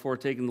themselves before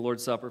taking the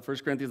Lord's Supper. 1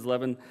 Corinthians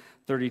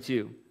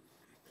 11:32.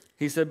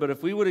 He said, but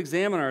if we would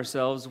examine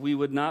ourselves, we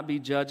would not be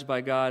judged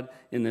by God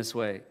in this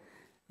way.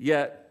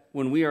 Yet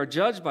when we are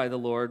judged by the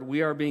Lord,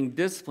 we are being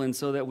disciplined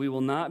so that we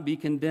will not be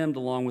condemned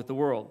along with the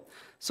world.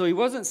 So he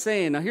wasn't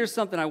saying, now here's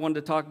something I wanted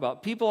to talk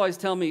about. People always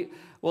tell me,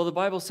 well, the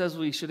Bible says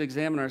we should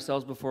examine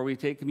ourselves before we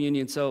take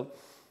communion. So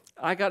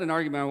I got an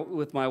argument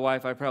with my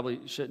wife, I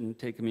probably shouldn't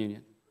take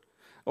communion.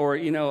 Or,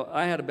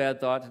 I had a bad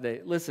thought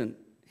today. Listen,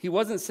 he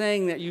wasn't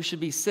saying that you should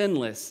be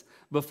sinless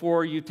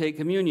before you take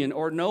communion,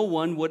 or no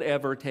one would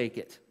ever take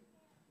it.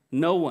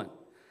 No one.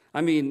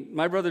 I mean,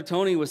 my brother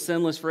Tony was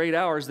sinless for 8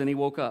 hours, then he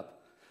woke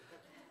up.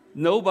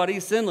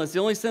 Nobody's sinless. The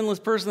only sinless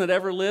person that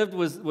ever lived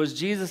was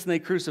Jesus, and they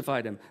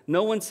crucified him.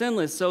 No one's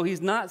sinless, so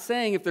he's not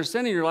saying if there's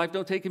sin in your life,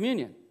 don't take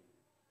communion.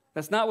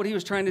 That's not what he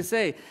was trying to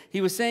say.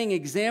 He was saying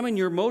examine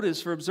your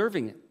motives for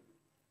observing it.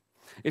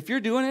 If you're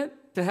doing it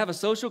to have a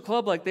social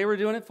club like they were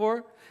doing it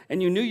for,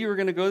 and you knew you were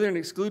going to go there and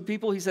exclude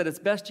people, he said it's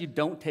best you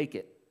don't take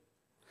it.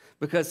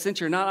 Because since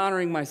you're not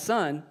honoring my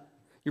son,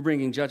 you're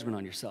bringing judgment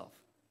on yourself.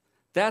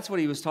 That's what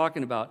he was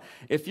talking about.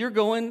 If you're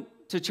going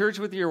to church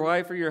with your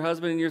wife or your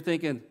husband and you're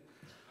thinking,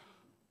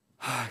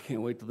 I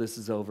can't wait till this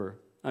is over.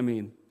 I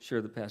mean,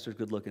 sure, the pastor's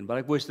good looking, but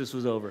I wish this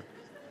was over.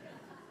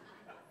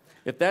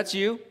 If that's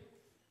you,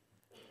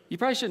 you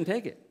probably shouldn't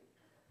take it.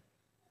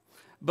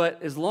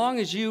 But as long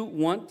as you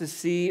want to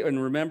see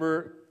and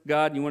remember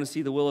God, and you want to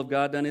see the will of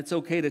God done, it's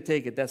okay to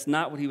take it. That's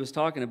not what he was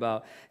talking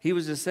about. He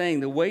was just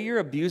saying the way you're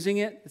abusing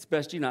it, it's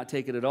best you not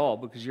take it at all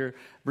because you're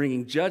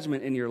bringing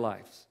judgment in your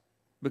lives.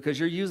 Because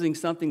you're using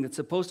something that's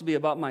supposed to be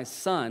about my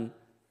son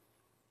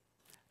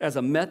as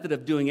a method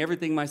of doing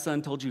everything my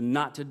son told you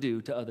not to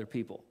do to other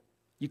people.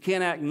 You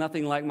can't act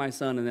nothing like my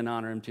son and then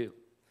honor him too.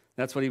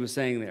 That's what he was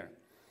saying there.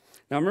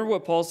 Now remember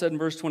what Paul said in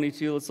verse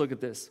 22. Let's look at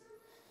this.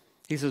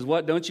 He says,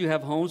 what, don't you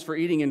have homes for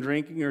eating and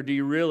drinking, or do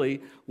you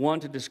really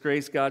want to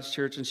disgrace God's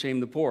church and shame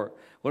the poor?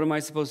 What am I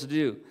supposed to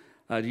do?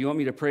 Do you want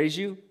me to praise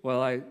you?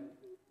 Well, I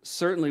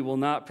certainly will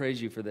not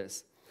praise you for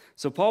this.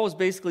 So Paul was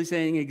basically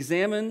saying,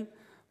 examine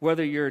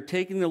whether you're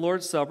taking the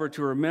Lord's Supper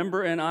to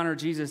remember and honor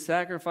Jesus'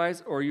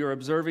 sacrifice, or you're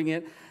observing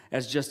it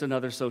as just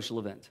another social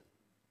event.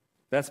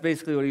 That's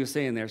basically what he was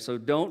saying there. So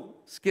don't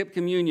skip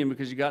communion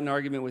because you got in an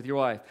argument with your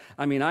wife.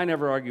 I mean, I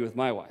never argue with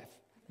my wife,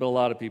 but a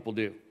lot of people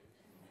do.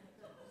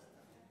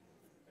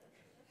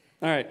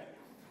 All right.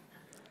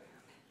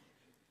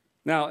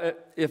 Now,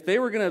 if they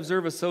were going to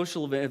observe a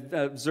social event,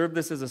 observe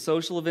this as a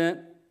social event,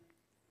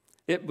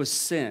 it was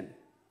sin.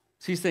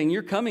 So he's saying,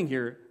 you're coming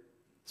here,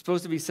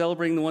 supposed to be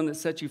celebrating the one that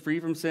set you free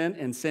from sin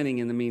and sinning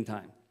in the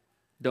meantime.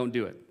 Don't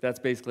do it. That's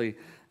basically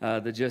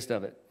the gist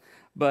of it.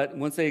 But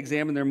once they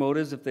examined their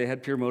motives, if they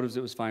had pure motives,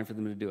 it was fine for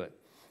them to do it.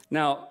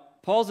 Now,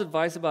 Paul's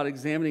advice about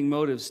examining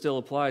motives still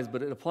applies,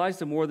 but it applies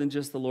to more than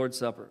just the Lord's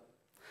Supper.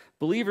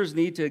 Believers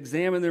need to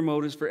examine their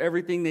motives for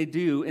everything they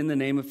do in the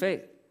name of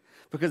faith.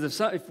 Because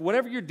if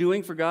whatever you're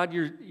doing for God,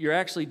 you're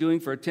actually doing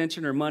for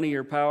attention or money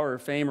or power or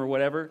fame or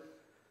whatever,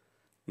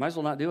 might as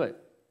well not do it.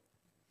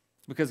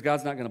 Because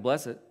God's not going to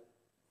bless it.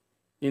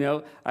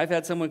 I've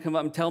had someone come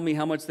up and tell me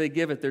how much they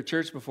give at their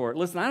church before.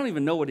 Listen, I don't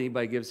even know what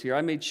anybody gives here.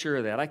 I made sure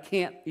of that. I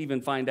can't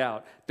even find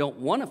out. Don't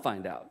want to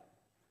find out.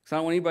 Because I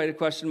don't want anybody to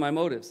question my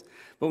motives.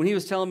 But when he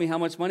was telling me how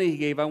much money he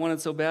gave, I wanted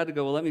so bad to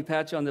go, well, let me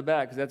pat you on the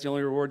back, because that's the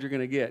only reward you're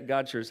going to get.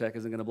 God sure as heck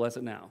isn't going to bless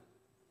it now,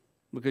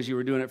 because you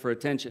were doing it for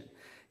attention.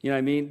 You know what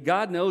I mean?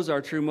 God knows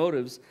our true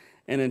motives,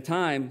 and in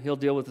time, he'll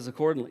deal with us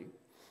accordingly.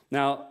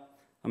 Now,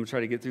 I'm going to try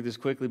to get through this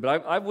quickly,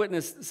 but I've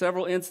witnessed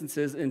several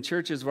instances in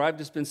churches where I've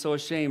just been so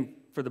ashamed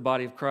for the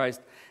body of Christ.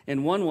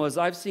 And one was,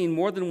 I've seen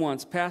more than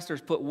once pastors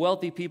put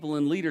wealthy people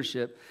in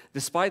leadership,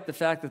 despite the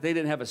fact that they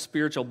didn't have a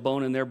spiritual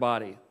bone in their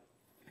body.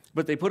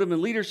 But they put them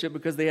in leadership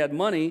because they had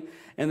money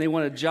and they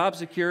wanted job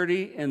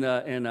security and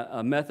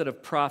a method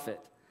of profit.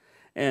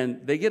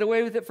 And they get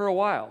away with it for a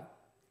while,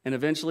 and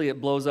eventually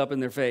it blows up in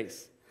their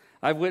face.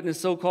 I've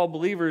witnessed so-called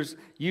believers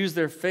use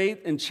their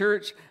faith in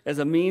church as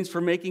a means for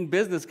making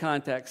business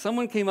contacts.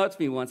 Someone came up to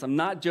me once, I'm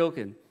not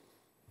joking,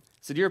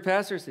 said, you're a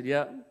pastor? I said,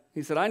 yeah.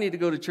 He said, I need to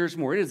go to church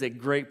more. It is a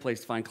great place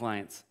to find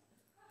clients.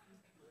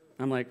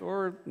 I'm like,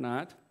 or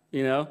not,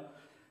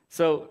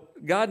 So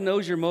God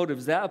knows your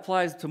motives. That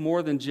applies to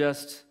more than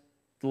just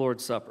the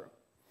Lord's Supper.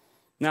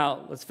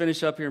 Now, let's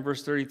finish up here in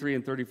verse 33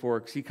 and 34,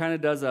 because he kind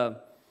of does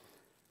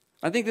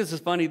I think this is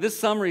funny. This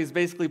summary is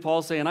basically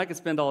Paul saying, I could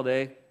spend all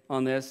day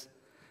on this,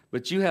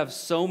 but you have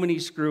so many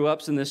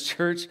screw-ups in this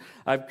church.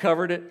 I've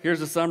covered it.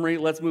 Here's a summary.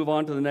 Let's move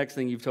on to the next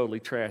thing you've totally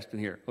trashed in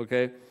here,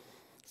 okay?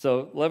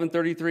 So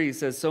 11:33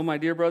 says, so my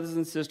dear brothers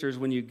and sisters,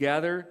 when you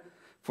gather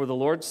for the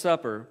Lord's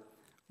Supper,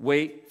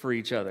 wait for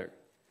each other.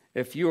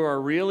 If you are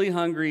really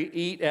hungry,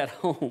 eat at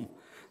home,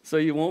 so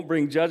you won't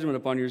bring judgment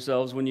upon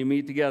yourselves when you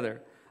meet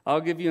together.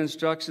 I'll give you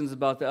instructions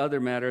about the other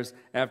matters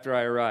after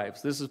I arrive.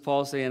 So this is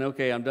Paul saying,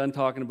 okay, I'm done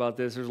talking about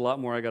this. There's a lot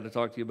more I got to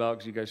talk to you about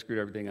because you guys screwed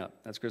everything up.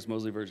 That's Chris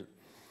Mosley version.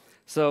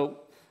 So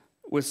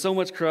with so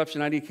much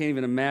corruption, I can't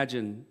even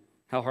imagine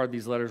how hard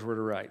these letters were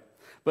to write.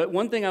 But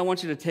one thing I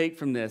want you to take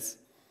from this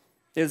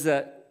is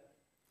that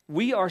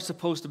we are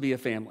supposed to be a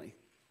family.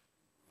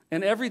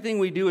 And everything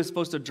we do is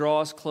supposed to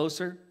draw us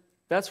closer.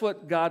 That's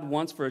what God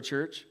wants for a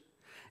church.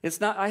 It's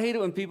not, I hate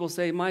it when people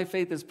say, my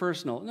faith is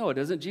personal. No, it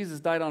isn't. Jesus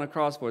died on a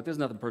cross for it. There's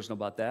nothing personal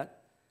about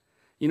that.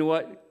 You know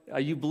what?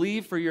 You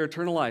believe for your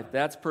eternal life.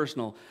 That's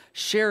personal.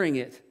 Sharing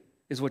it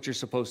is what you're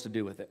supposed to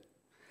do with it.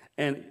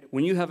 And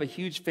when you have a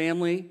huge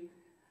family,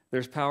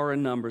 there's power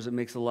in numbers. It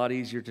makes it a lot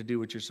easier to do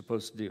what you're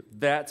supposed to do.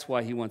 That's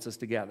why he wants us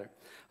to gather.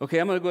 Okay,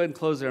 I'm going to go ahead and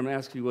close there. I'm going to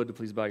ask you to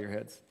please bow your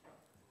heads.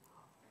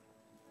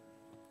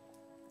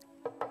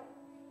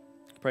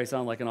 Probably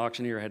sound like an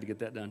auctioneer. I had to get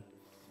that done.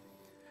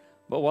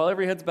 But while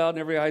every head's bowed and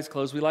every eye's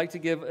closed, we like to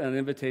give an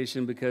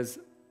invitation because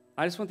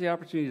I just want the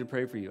opportunity to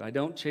pray for you. I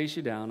don't chase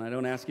you down. I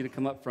don't ask you to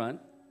come up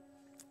front.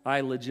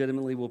 I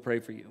legitimately will pray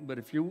for you. But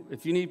if you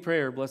need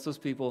prayer, bless those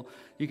people.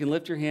 You can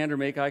lift your hand or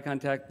make eye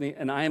contact with me,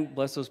 and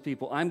bless those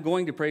people. I'm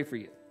going to pray for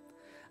you.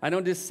 I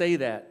don't just say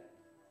that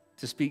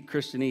to speak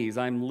Christianese.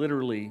 I'm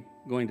literally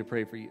going to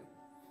pray for you.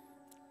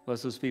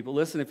 Bless those people.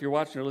 Listen, if you're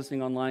watching or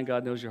listening online,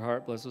 God knows your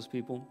heart. Bless those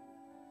people.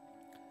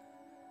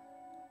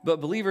 But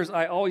believers,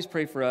 I always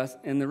pray for us,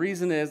 and the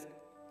reason is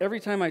every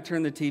time I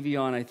turn the TV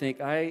on, I think,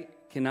 I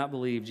cannot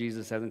believe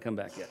Jesus hasn't come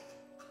back yet.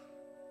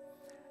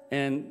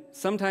 And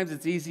sometimes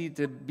it's easy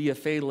to be a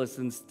fatalist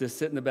and to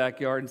sit in the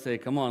backyard and say,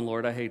 come on,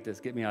 Lord, I hate this.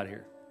 Get me out of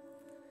here.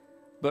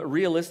 But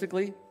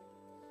realistically,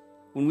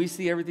 when we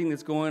see everything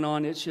that's going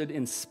on, it should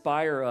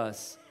inspire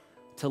us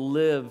to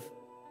live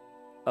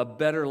a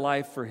better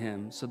life for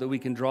him so that we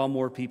can draw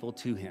more people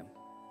to him.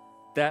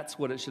 That's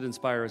what it should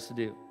inspire us to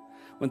do.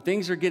 When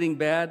things are getting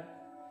bad,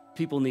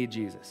 people need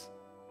Jesus.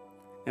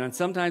 And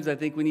sometimes I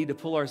think we need to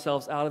pull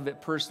ourselves out of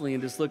it personally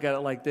and just look at it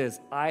like this.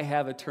 I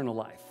have eternal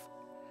life.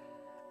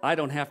 I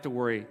don't have to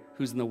worry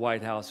who's in the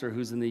White House or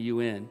who's in the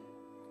UN.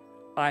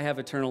 I have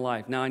eternal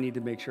life. Now I need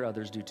to make sure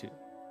others do too.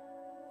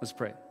 Let's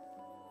pray.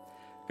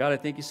 God, I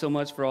thank you so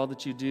much for all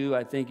that you do.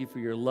 I thank you for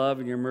your love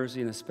and your mercy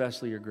and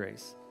especially your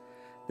grace.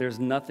 There's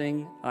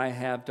nothing I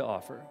have to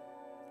offer.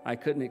 I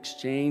couldn't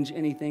exchange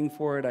anything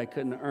for it. I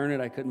couldn't earn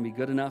it. I couldn't be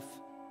good enough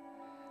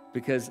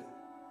because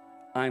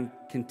I'm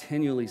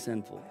continually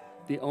sinful.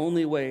 The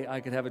only way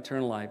I could have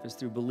eternal life is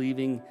through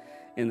believing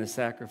in the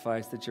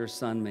sacrifice that your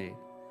son made.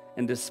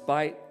 And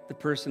despite the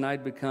person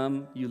I'd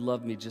become, you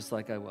loved me just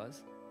like I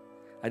was.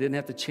 I didn't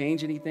have to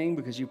change anything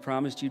because you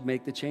promised you'd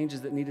make the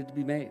changes that needed to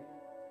be made.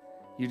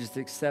 You just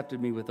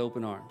accepted me with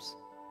open arms.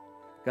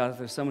 God, if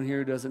there's someone here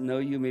who doesn't know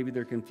you, maybe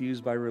they're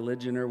confused by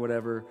religion or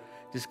whatever,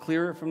 just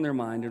clear it from their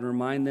mind and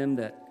remind them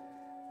that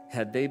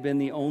had they been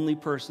the only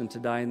person to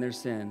die in their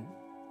sin,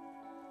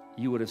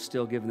 you would have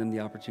still given them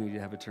the opportunity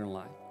to have eternal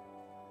life.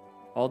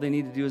 All they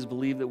need to do is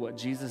believe that what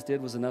Jesus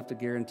did was enough to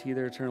guarantee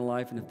their eternal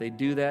life, and if they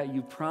do that,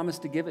 you promise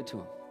to give it to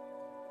them.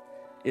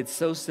 It's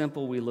so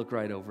simple, we look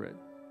right over it.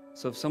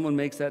 So if someone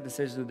makes that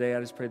decision today, I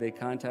just pray they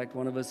contact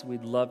one of us.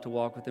 We'd love to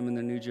walk with them in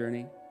their new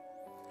journey.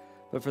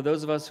 But for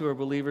those of us who are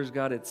believers,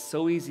 God, it's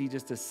so easy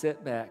just to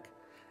sit back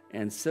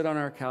and sit on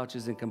our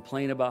couches and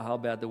complain about how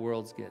bad the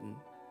world's getting.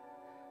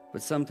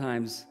 But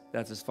sometimes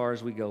that's as far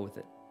as we go with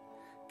it.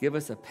 Give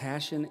us a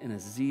passion and a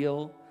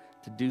zeal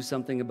to do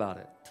something about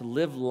it, to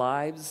live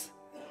lives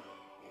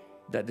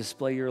that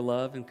display your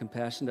love and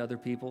compassion to other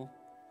people,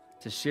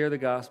 to share the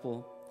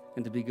gospel,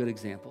 and to be good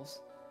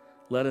examples.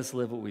 Let us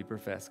live what we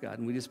profess, God.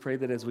 And we just pray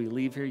that as we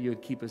leave here, you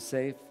would keep us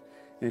safe.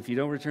 And if you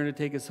don't return to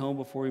take us home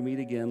before we meet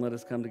again, let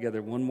us come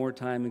together one more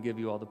time and give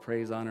you all the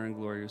praise, honor, and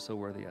glory you're so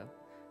worthy of.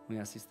 We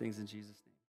ask these things in Jesus' name.